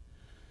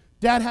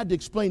 Dad had to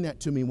explain that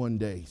to me one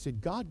day. He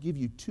said, God gave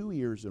you 2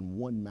 ears and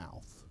 1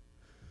 mouth.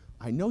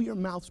 I know your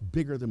mouth's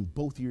bigger than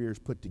both your ears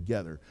put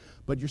together,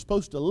 but you're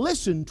supposed to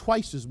listen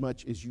twice as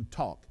much as you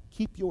talk.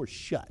 Keep yours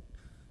shut.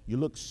 You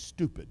look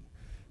stupid.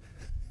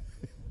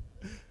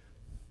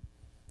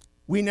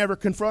 We never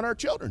confront our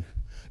children.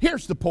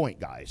 Here's the point,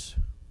 guys.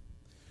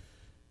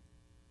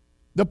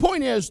 The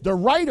point is, the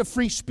right of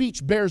free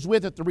speech bears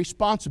with it the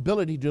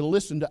responsibility to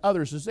listen to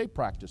others as they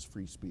practice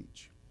free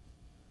speech.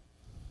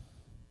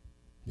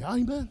 Yeah,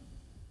 amen.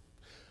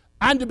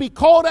 And to be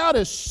called out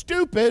as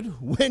stupid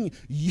when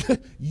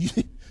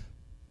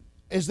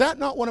is that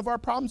not one of our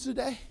problems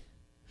today?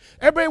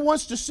 Everybody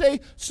wants to say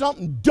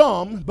something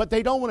dumb, but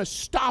they don't want to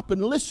stop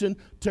and listen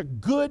to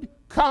good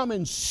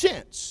common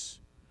sense.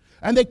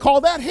 And they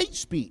call that hate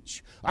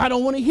speech. I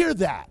don't want to hear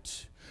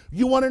that.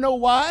 You want to know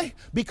why?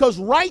 Because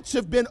rights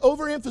have been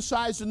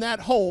overemphasized in that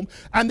home,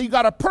 and you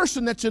got a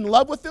person that's in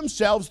love with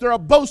themselves. They're a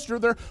boaster,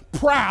 they're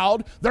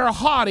proud, they're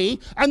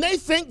haughty, and they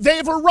think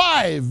they've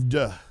arrived.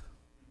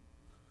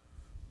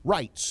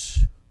 Rights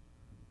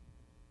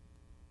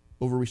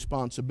over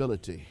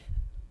responsibility.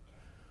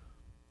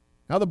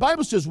 Now the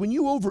Bible says when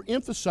you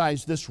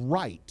overemphasize this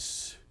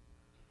rights,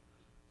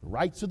 the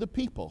rights of the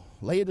people,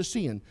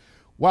 Laodicean,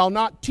 while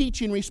not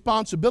teaching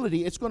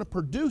responsibility, it's going to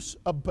produce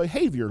a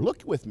behavior.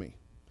 Look with me.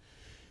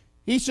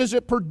 He says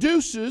it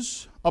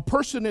produces a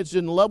person that's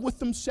in love with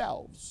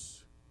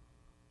themselves.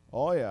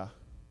 Oh, yeah.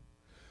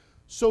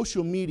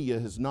 Social media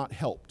has not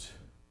helped.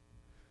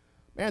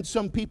 Man,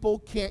 some people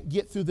can't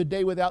get through the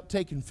day without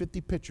taking 50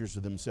 pictures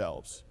of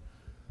themselves.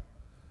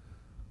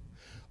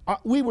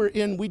 We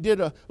did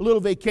a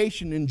little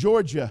vacation in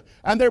Georgia,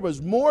 and there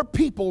was more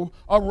people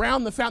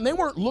around the fountain. They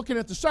weren't looking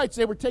at the sites.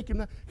 They were taking,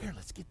 here,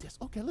 let's get this.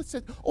 Okay,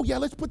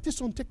 let's put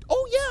this on TikTok.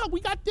 Oh, yeah, we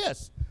got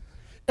this.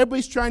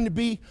 Everybody's trying to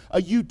be a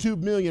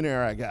YouTube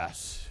millionaire, I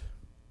guess.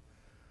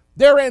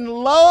 They're in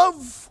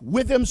love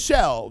with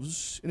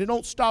themselves, and they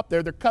don't stop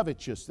there. They're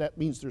covetous. That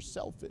means they're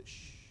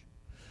selfish.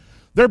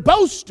 They're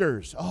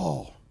boasters.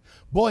 Oh,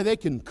 boy, they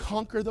can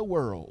conquer the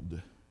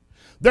world.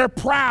 They're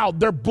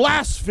proud. They're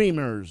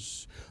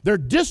blasphemers. They're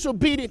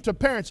disobedient to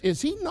parents.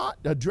 Is he not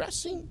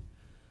addressing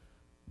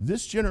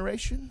this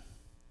generation?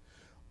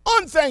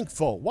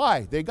 Unthankful.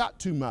 Why? They got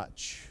too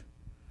much.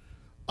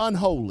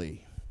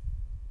 Unholy.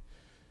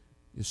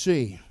 You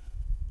see,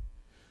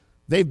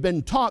 they've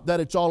been taught that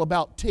it's all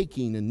about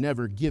taking and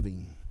never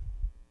giving.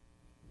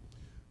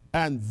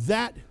 And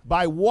that,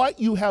 by what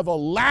you have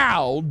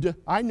allowed,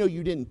 I know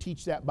you didn't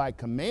teach that by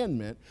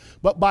commandment,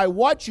 but by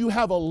what you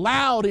have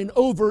allowed and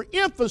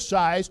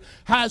overemphasized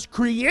has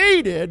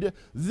created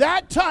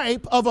that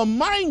type of a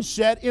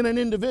mindset in an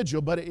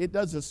individual. But it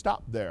doesn't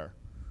stop there.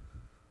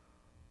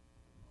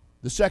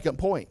 The second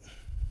point.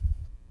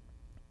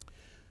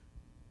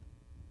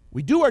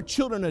 We do our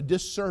children a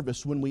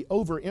disservice when we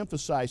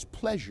overemphasize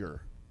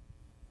pleasure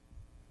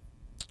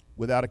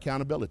without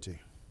accountability.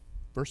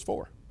 Verse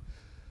 4.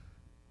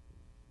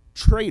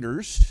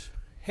 Traitors,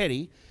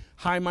 heady,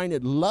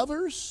 high-minded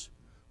lovers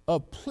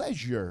of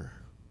pleasure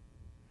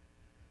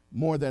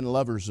more than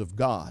lovers of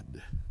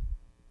God.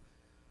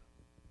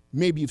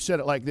 Maybe you've said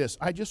it like this: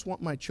 I just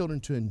want my children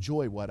to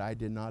enjoy what I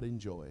did not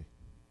enjoy.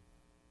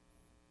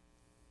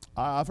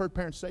 I've heard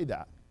parents say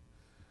that.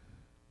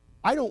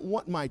 I don't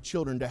want my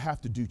children to have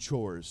to do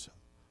chores.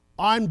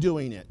 I'm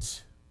doing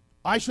it.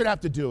 I should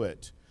have to do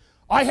it.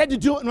 I had to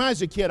do it when I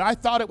was a kid. I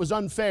thought it was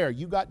unfair.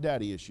 You got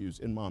daddy issues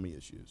and mommy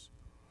issues.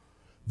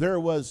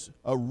 There was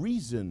a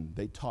reason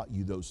they taught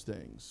you those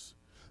things.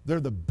 They're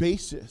the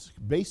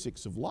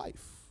basics of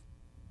life.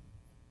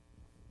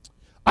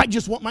 I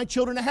just want my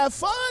children to have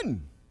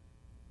fun.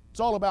 It's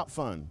all about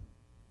fun.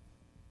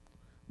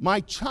 My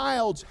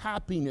child's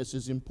happiness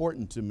is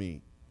important to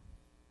me.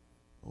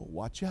 Oh,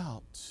 watch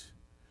out.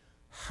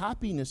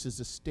 Happiness is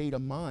a state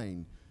of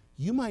mind.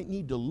 You might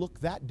need to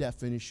look that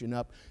definition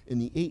up in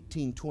the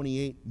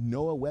 1828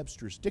 Noah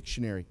Webster's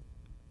Dictionary.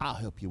 I'll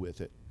help you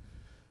with it.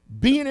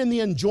 Being in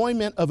the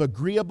enjoyment of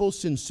agreeable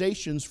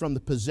sensations from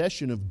the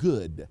possession of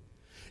good.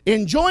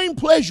 Enjoying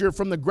pleasure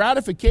from the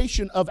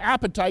gratification of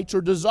appetites or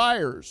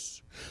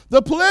desires.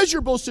 The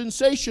pleasurable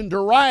sensation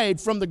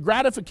derived from the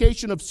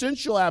gratification of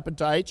sensual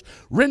appetites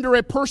render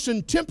a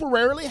person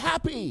temporarily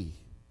happy.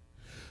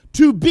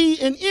 To be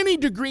in any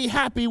degree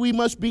happy, we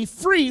must be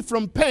free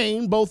from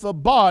pain, both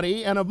of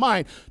body and of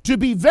mind. To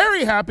be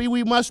very happy,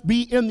 we must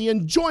be in the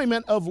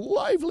enjoyment of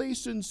lively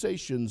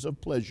sensations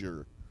of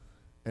pleasure.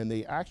 And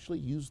they actually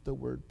use the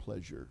word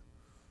pleasure,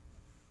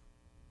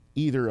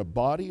 either of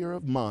body or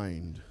of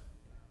mind.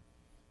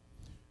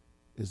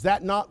 Is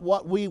that not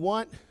what we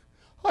want?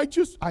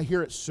 I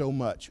hear it so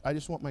much. I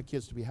just want my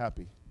kids to be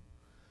happy.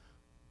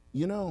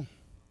 You know,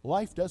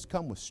 life does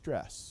come with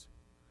stress.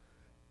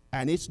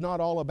 And it's not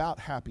all about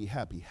happy,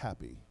 happy,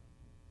 happy.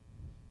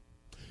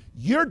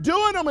 You're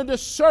doing them a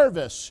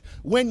disservice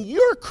when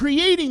you're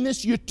creating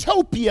this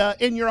utopia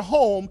in your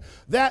home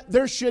that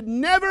there should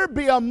never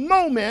be a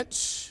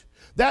moment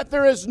that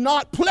there is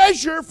not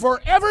pleasure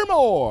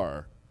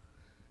forevermore.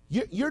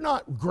 You're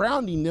not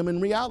grounding them in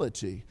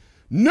reality.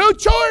 No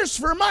chores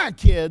for my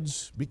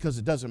kids because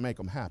it doesn't make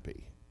them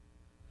happy.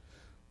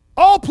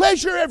 All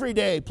pleasure every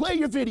day. Play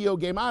your video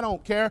game. I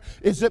don't care.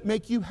 Does it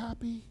make you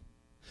happy?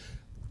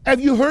 Have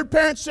you heard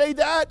parents say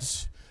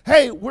that?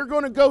 Hey, we're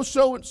going to go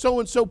so and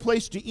so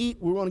place to eat.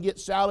 We're going to get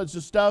salads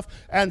and stuff.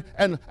 And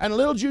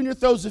little Junior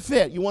throws a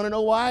fit. You want to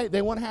know why?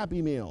 They want a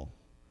Happy Meal.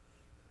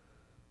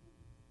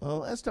 Well,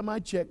 last time I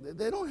checked,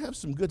 they don't have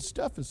some good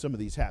stuff in some of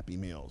these Happy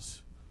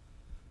Meals.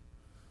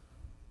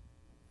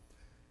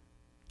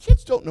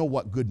 Kids don't know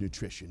what good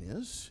nutrition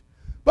is,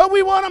 but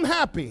we want them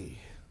happy.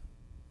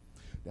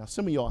 Now,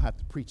 some of y'all have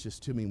to preach this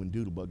to me when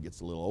Doodlebug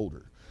gets a little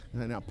older.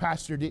 Now,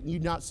 Pastor, didn't you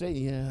not say?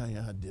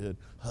 Yeah, I did.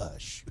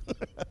 Hush.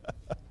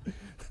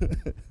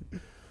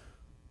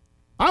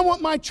 I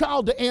want my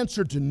child to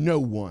answer to no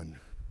one.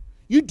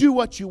 You do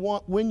what you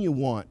want when you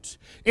want.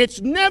 It's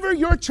never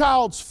your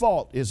child's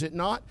fault, is it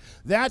not?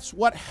 That's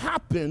what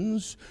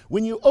happens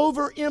when you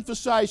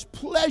overemphasize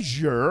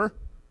pleasure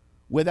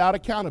without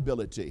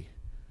accountability.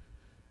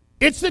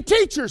 It's the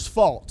teacher's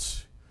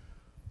fault.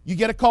 You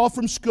get a call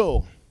from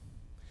school.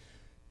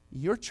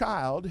 Your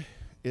child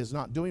is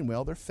not doing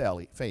well. They're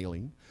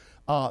failing.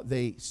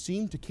 They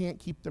seem to can't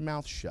keep their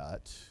mouth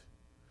shut.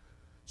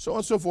 So on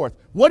and so forth.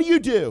 What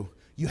do?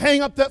 You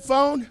hang up that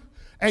phone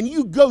and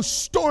you go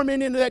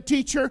storming into that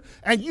teacher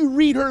and you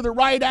read her the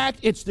right act.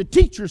 It's the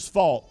teacher's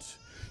fault.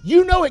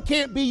 You know it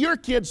can't be your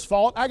kid's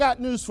fault. I got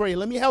news for you.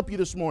 Let me help you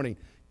this morning.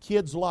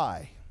 Kids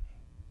lie.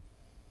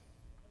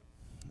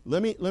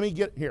 Let me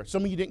get here.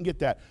 Some of you didn't get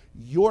that.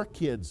 Your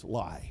kids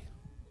lie.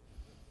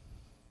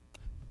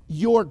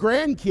 Your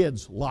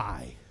grandkids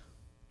lie.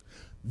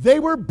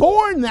 They were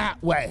born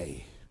that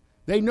way.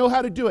 They know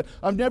how to do it.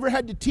 I've never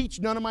had to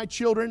teach none of my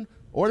children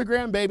or the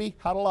grandbaby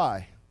how to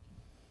lie.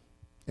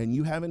 And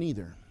you haven't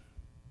either.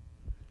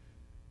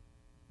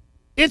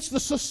 It's the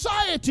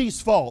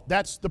society's fault.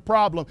 That's the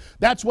problem.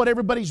 That's what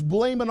everybody's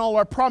blaming all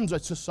our problems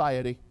at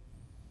society.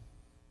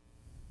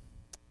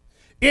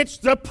 It's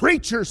the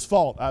preacher's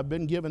fault. I've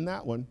been given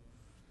that one.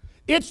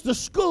 It's the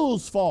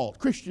school's fault.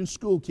 Christian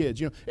school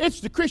kids,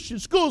 it's the Christian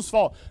school's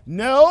fault.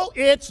 No,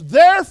 it's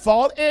their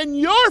fault and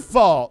your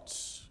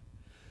fault.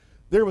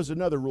 There was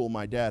another rule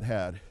my dad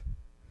had.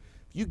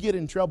 If you get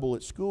in trouble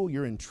at school,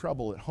 you're in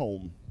trouble at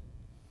home.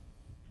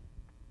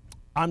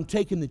 I'm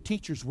taking the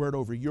teacher's word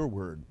over your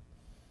word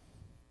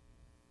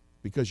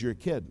because you're a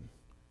kid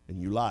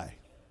and you lie.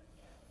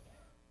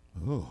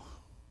 Oh.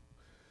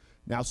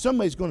 Now,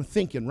 somebody's going to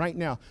thinking right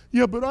now,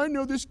 yeah, but I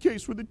know this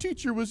case where the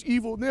teacher was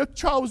evil and the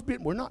child was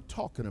bitten. We're not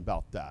talking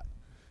about that.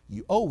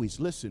 You always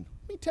listen.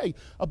 Let me tell you,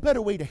 a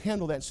better way to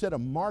handle that instead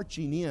of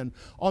marching in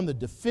on the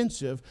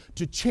defensive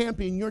to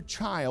champion your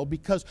child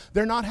because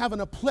they're not having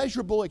a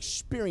pleasurable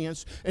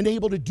experience and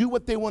able to do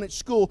what they want at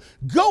school,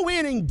 go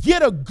in and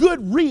get a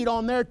good read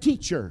on their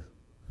teacher.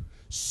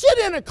 Sit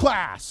in a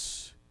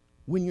class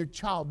when your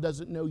child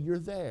doesn't know you're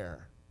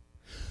there.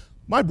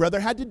 My brother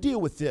had to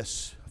deal with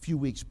this a few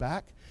weeks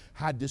back.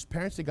 Had this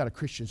parents, they got a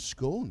Christian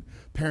school, and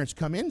parents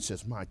come in and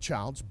says, my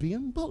child's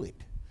being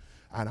bullied.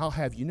 And I'll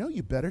have you know,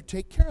 you better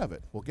take care of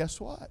it. Well,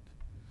 guess what?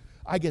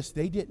 I guess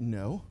they didn't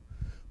know,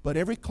 but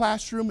every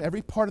classroom,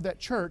 every part of that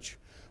church,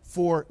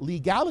 for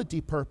legality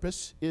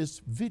purpose,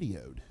 is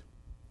videoed.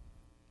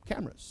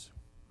 Cameras.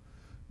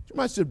 You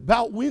might say,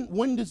 about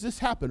when does this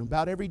happen?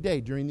 About every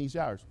day during these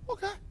hours.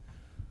 Okay.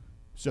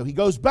 So he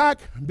goes back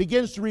and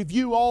begins to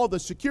review all the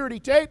security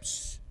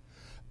tapes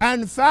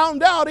and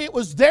found out it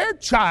was their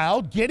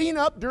child getting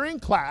up during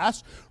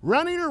class,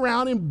 running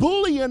around and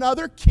bullying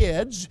other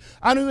kids,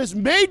 and who was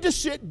made to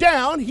sit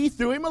down, he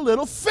threw him a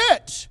little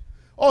fit.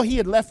 Oh, he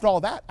had left all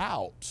that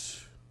out.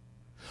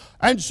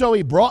 And so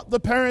he brought the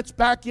parents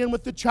back in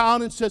with the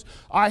child and says,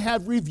 I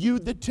have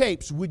reviewed the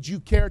tapes. Would you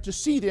care to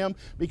see them?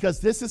 Because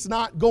this is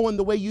not going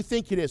the way you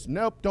think it is.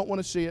 Nope, don't want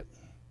to see it.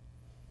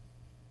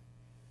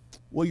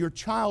 Well, your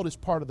child is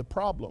part of the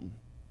problem.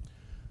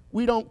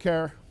 We don't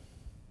care.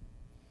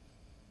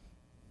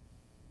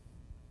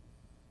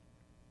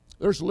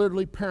 There's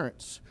literally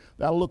parents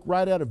that'll look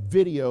right at a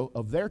video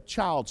of their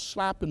child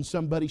slapping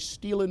somebody,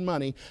 stealing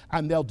money,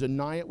 and they'll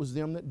deny it was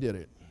them that did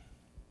it.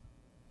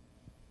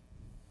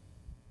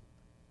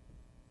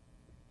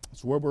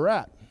 That's where we're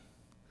at.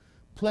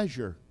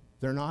 Pleasure.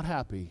 They're not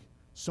happy.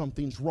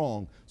 Something's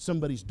wrong.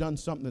 Somebody's done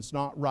something that's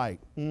not right.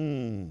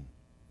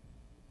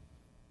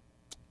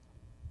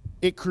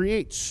 It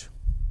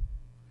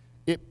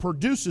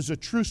produces a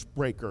truce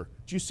breaker.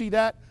 Do you see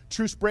that?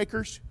 Truce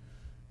breakers.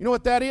 You know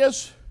what that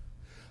is?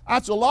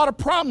 That's a lot of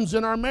problems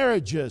in our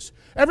marriages.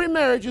 Every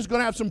marriage is going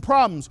to have some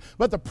problems.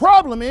 But the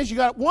problem is you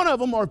got one of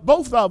them or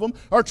both of them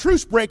are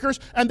truce breakers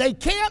and they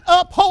can't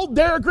uphold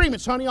their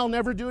agreements. Honey, I'll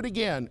never do it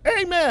again.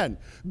 Amen.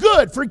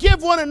 Good.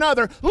 Forgive one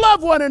another.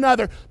 Love one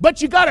another.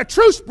 But you got a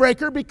truce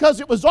breaker because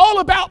it was all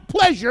about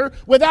pleasure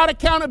without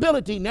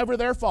accountability. Never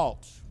their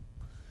fault.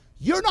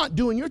 You're not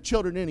doing your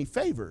children any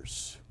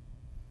favors.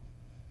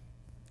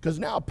 Because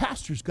now a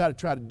pastor's got to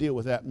try to deal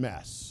with that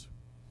mess.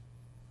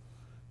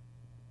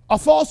 A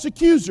false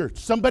accuser,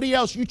 somebody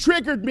else, you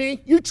triggered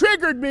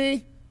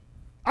me,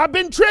 I've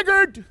been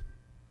triggered.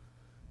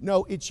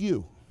 No, it's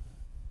you.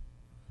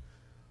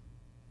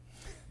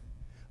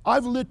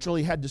 I've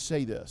literally had to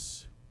say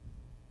this,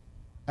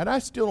 and I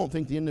still don't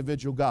think the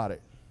individual got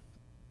it.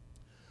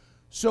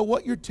 So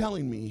what you're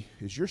telling me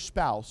is your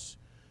spouse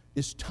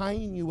is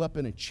tying you up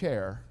in a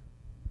chair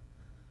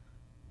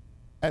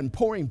and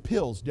pouring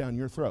pills down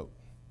your throat.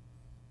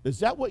 Is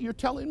that what you're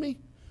telling me?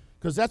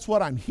 Because that's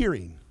what I'm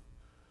hearing.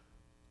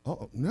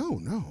 Oh,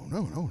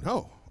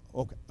 no.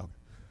 Okay.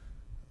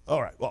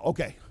 All right, well,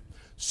 okay.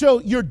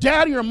 So your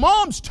dad or your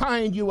mom's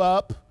tying you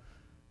up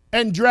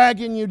and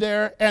dragging you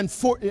there and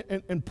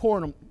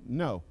pouring them.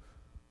 No.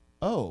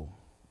 Oh,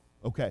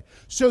 okay.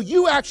 So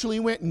you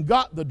actually went and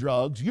got the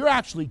drugs. You're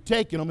actually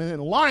taking them and then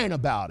lying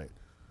about it.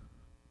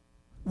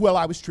 Well,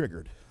 I was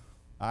triggered.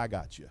 I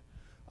got you.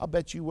 I'll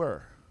bet you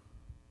were.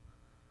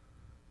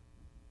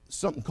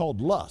 Something called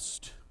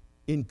lust,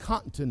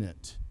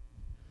 incontinent.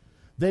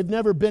 They've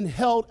never been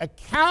held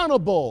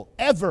accountable,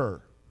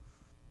 ever.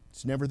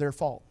 It's never their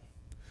fault.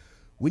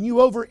 When you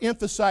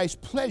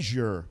overemphasize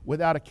pleasure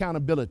without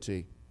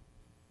accountability,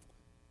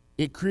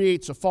 it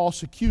creates a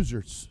false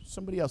accuser.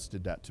 Somebody else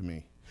did that to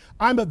me.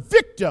 I'm a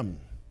victim.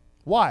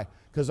 Why?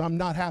 Because I'm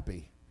not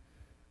happy.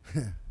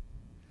 You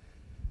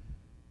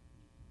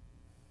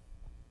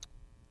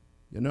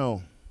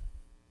know,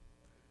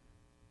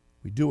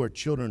 we do our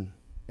children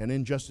an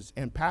injustice,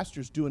 and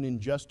pastors do an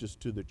injustice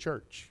to the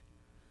church.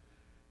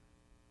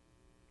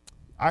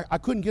 I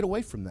couldn't get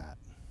away from that.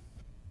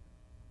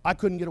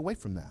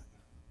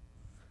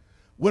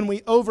 When we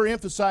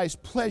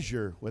overemphasize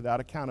pleasure without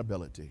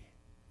accountability.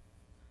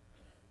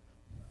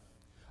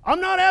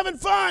 I'm not having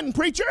fun,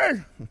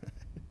 preacher.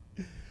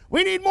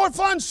 We need more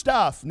fun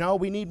stuff. No,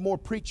 we need more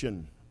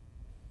preaching.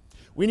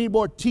 We need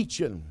more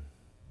teaching.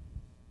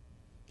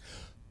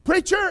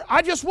 Preacher,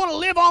 I just want to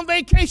live on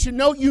vacation.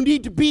 No, you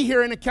need to be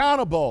here and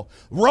accountable.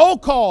 Roll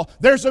call.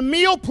 There's a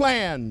meal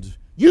planned.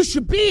 You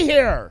should be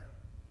here.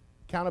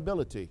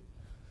 Accountability.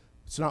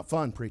 It's not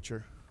fun,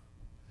 preacher.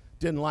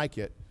 Didn't like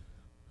it.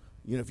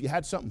 You know, if you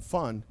had something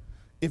fun,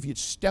 if you'd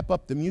step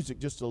up the music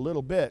just a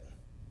little bit,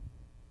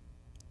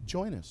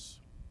 join us.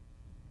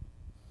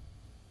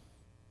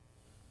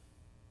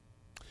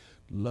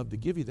 Love to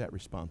give you that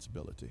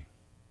responsibility.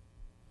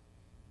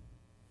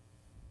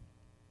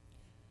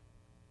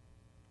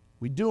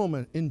 We do them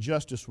an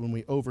injustice when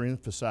we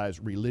overemphasize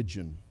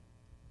religion.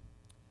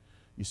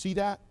 You see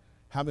that?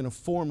 Having a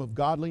form of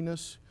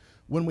godliness.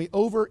 When we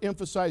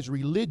overemphasize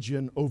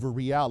religion over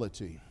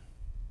reality.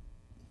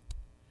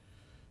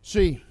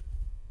 See,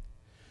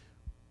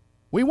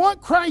 we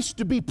want Christ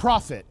to be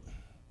prophet.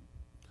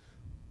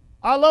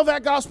 I love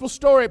that gospel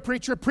story.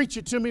 Preacher, preach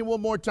it to me one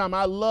more time.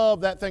 I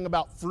love that thing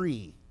about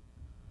free.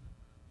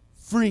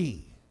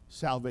 Free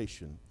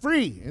salvation.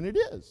 Free, and it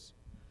is.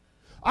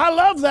 I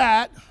love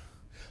that.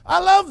 I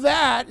love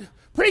that.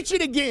 Preach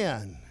it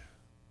again.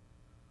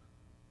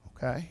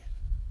 Okay?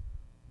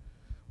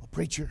 Well,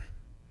 preacher,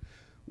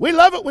 we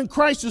love it when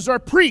Christ is our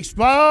priest.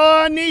 But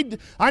I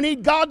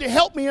need God to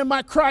help me in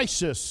my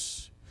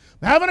crisis.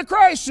 I'm having a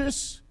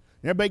crisis.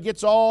 Everybody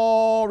gets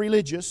all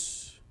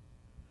religious.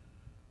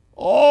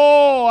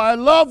 Oh, I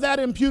love that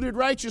imputed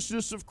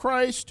righteousness of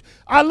Christ.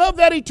 I love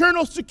that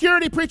eternal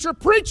security, preacher.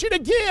 Preach it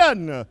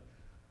again.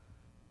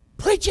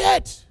 Preach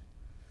it.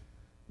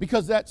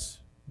 Because that's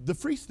the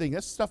free thing.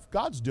 That's stuff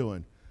God's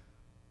doing.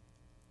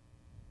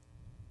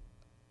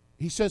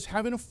 He says,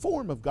 having a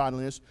form of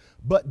godliness,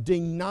 but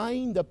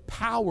denying the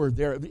power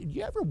thereof. Do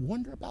you ever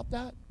wonder about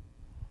that?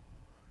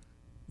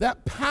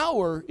 That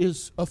power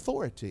is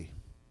authority,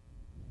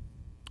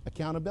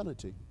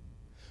 accountability,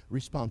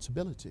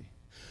 responsibility.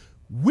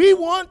 We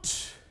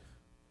want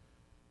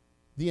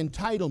the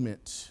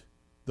entitlement,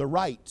 the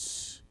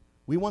rights.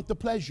 We want the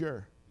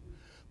pleasure.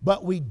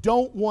 But we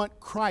don't want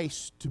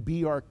Christ to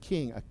be our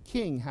king. A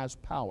king has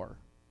power.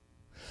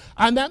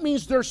 And that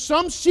means there's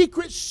some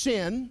secret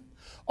sin,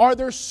 or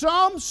there's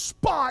some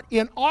spot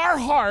in our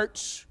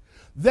hearts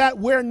that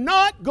we're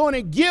not going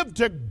to give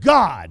to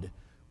God.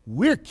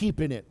 We're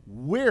keeping it.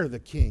 We're the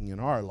king in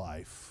our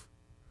life.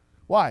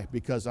 Why?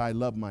 Because I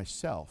love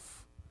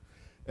myself.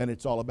 And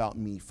it's all about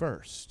me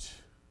first.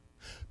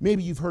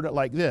 Maybe you've heard it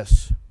like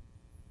this.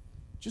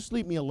 Just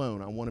leave me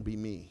alone. I want to be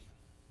me.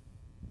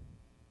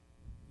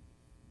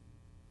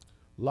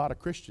 A lot of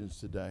Christians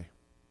today.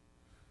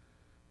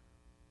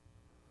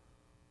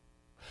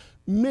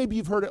 Maybe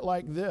you've heard it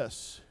like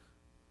this.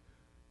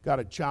 Got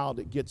a child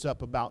that gets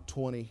up about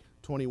 20,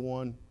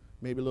 21,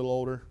 maybe a little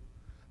older.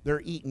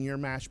 They're eating your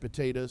mashed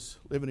potatoes,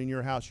 living in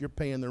your house. You're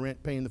paying the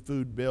rent, paying the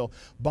food bill,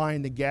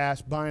 buying the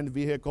gas, buying the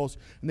vehicles.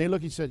 And they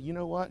look and say, you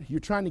know what? You're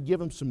trying to give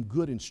them some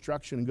good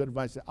instruction and good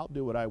advice. I'll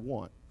do what I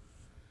want.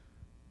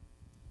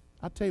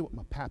 I'll tell you what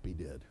my pappy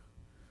did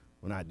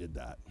when I did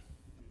that.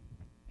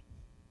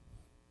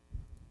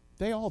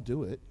 They all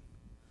do it.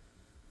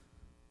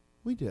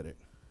 We did it.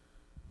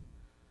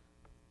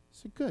 I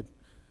said, good.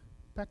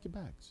 Pack your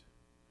bags.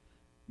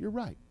 You're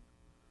right.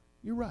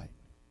 You're right.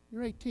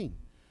 You're 18.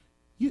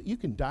 You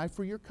can die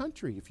for your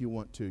country if you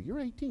want to.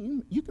 You're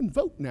 18. You can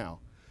vote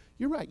now.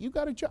 You're right. You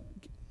got a job.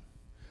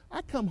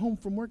 I come home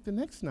from work the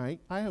next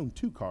night. I own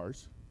 2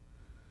 cars.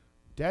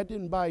 Dad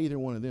didn't buy either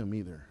one of them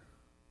either.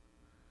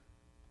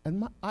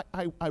 And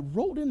I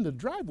rolled in the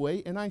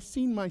driveway and I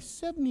seen my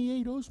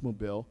 78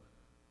 Oldsmobile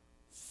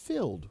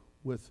filled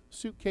with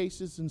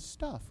suitcases and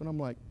stuff. And I'm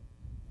like,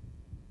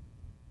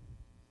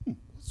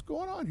 what's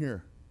going on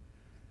here?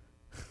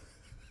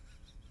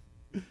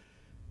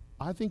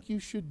 I think you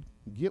should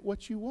get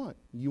what you want.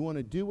 You want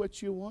to do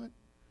what you want?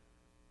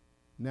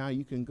 Now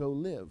you can go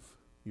live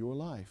your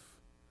life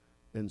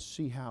and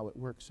see how it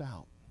works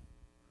out.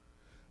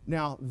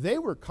 Now, they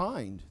were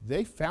kind.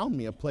 They found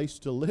me a place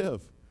to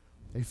live.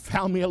 They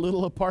found me a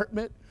little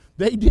apartment.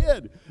 They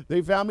did.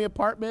 They found me an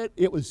apartment.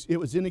 It was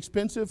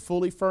inexpensive,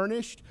 fully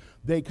furnished.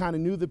 They kind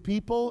of knew the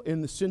people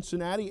in the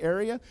Cincinnati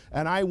area,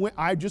 and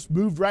I just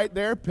moved right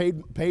there,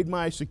 paid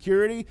my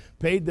security,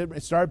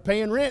 started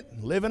paying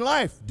rent, living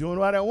life, doing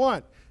what I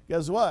want.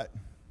 Guess what?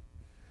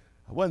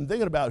 I wasn't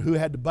thinking about who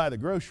had to buy the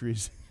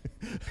groceries.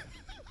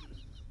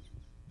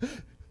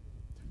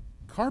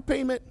 Car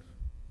payment,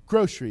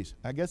 groceries.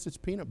 I guess it's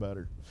peanut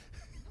butter.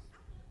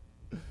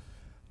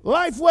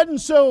 Life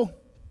wasn't so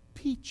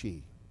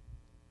peachy.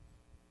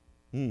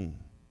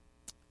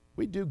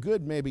 We do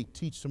good maybe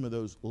teach some of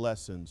those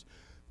lessons.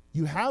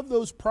 You have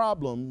those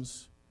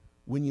problems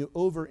when you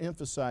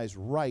overemphasize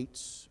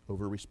rights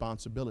over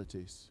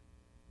responsibilities.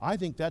 I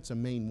think that's a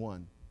main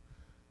one.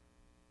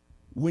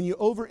 When you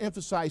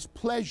overemphasize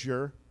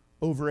pleasure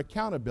over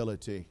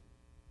accountability.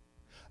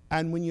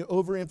 And when you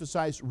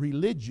overemphasize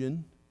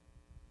religion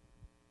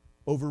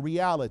over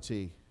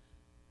reality.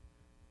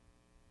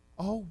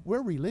 Oh,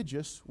 we're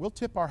religious. We'll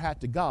tip our hat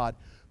to God.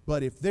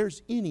 But if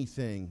there's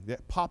anything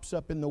that pops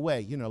up in the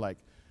way, like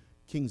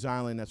Kings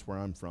Island, that's where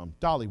I'm from.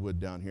 Dollywood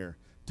down here.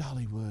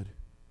 Dollywood.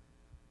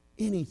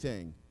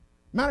 Anything.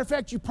 Matter of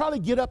fact, you probably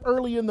get up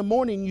early in the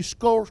morning and you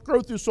scroll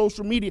through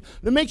social media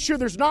to make sure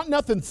there's not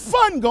nothing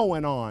fun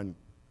going on.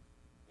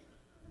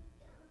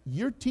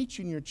 You're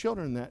teaching your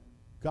children that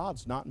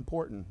God's not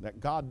important, that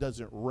God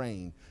doesn't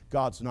reign,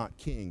 God's not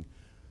king.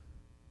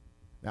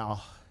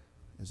 Now,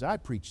 as I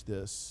preach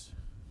this,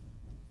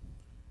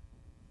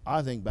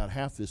 I think about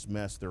half this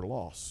mess, they're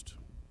lost.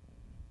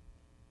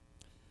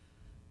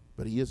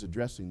 But he is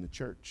addressing the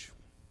church.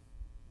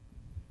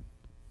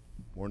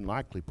 More than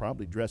likely,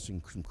 probably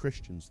addressing some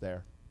Christians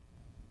there.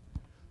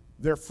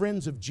 They're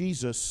friends of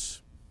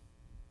Jesus,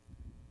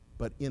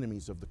 but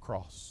enemies of the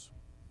cross.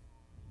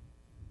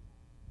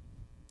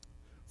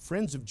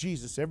 Friends of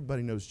Jesus,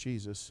 everybody knows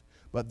Jesus,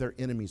 but they're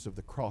enemies of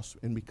the cross.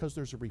 And because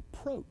there's a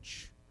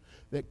reproach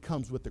that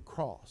comes with the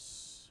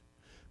cross.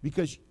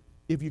 Because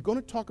if you're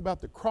going to talk about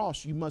the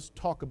cross, you must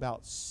talk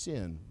about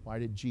sin. Why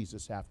did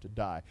Jesus have to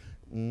die?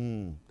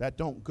 That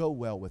don't go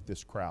well with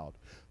this crowd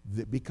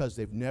because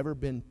they've never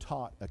been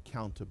taught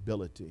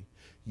accountability.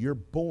 You're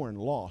born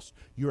lost.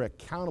 You're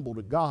accountable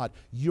to God.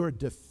 You're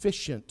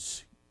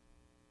deficient.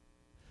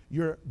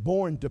 You're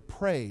born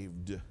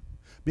depraved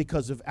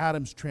because of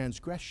Adam's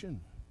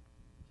transgression.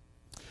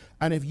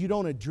 And if you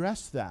don't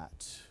address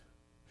that,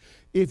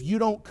 if you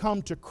don't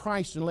come to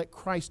Christ and let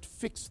Christ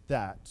fix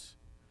that,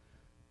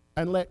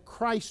 and let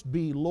Christ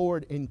be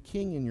Lord and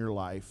King in your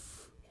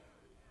life,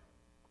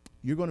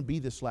 you're going to be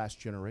this last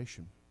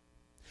generation.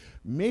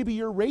 Maybe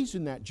you're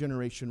raising that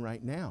generation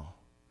right now.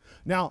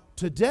 Now,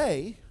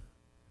 today,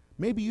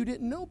 maybe you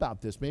didn't know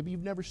about this. Maybe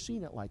you've never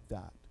seen it like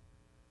that.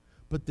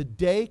 But the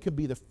day could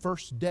be the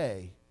first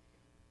day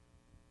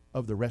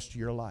of the rest of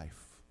your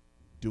life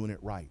doing it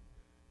right.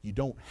 You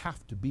don't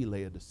have to be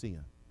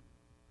Laodicean.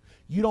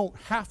 You don't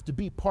have to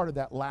be part of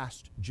that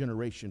last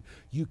generation.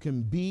 You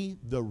can be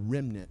the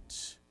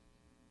remnant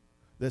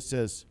that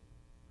says,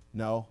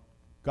 no,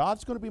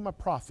 God's going to be my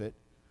prophet.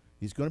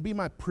 He's going to be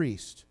my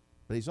priest,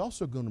 but he's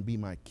also going to be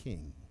my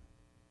king.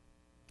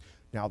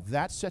 Now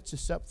that sets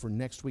us up for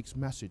next week's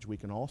message. We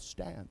can all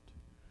stand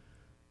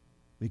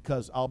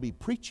because I'll be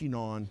preaching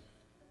on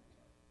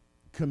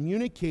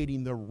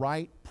communicating the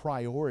right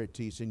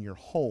priorities in your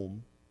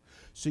home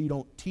so you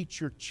don't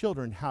teach your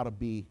children how to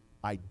be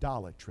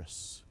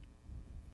idolatrous.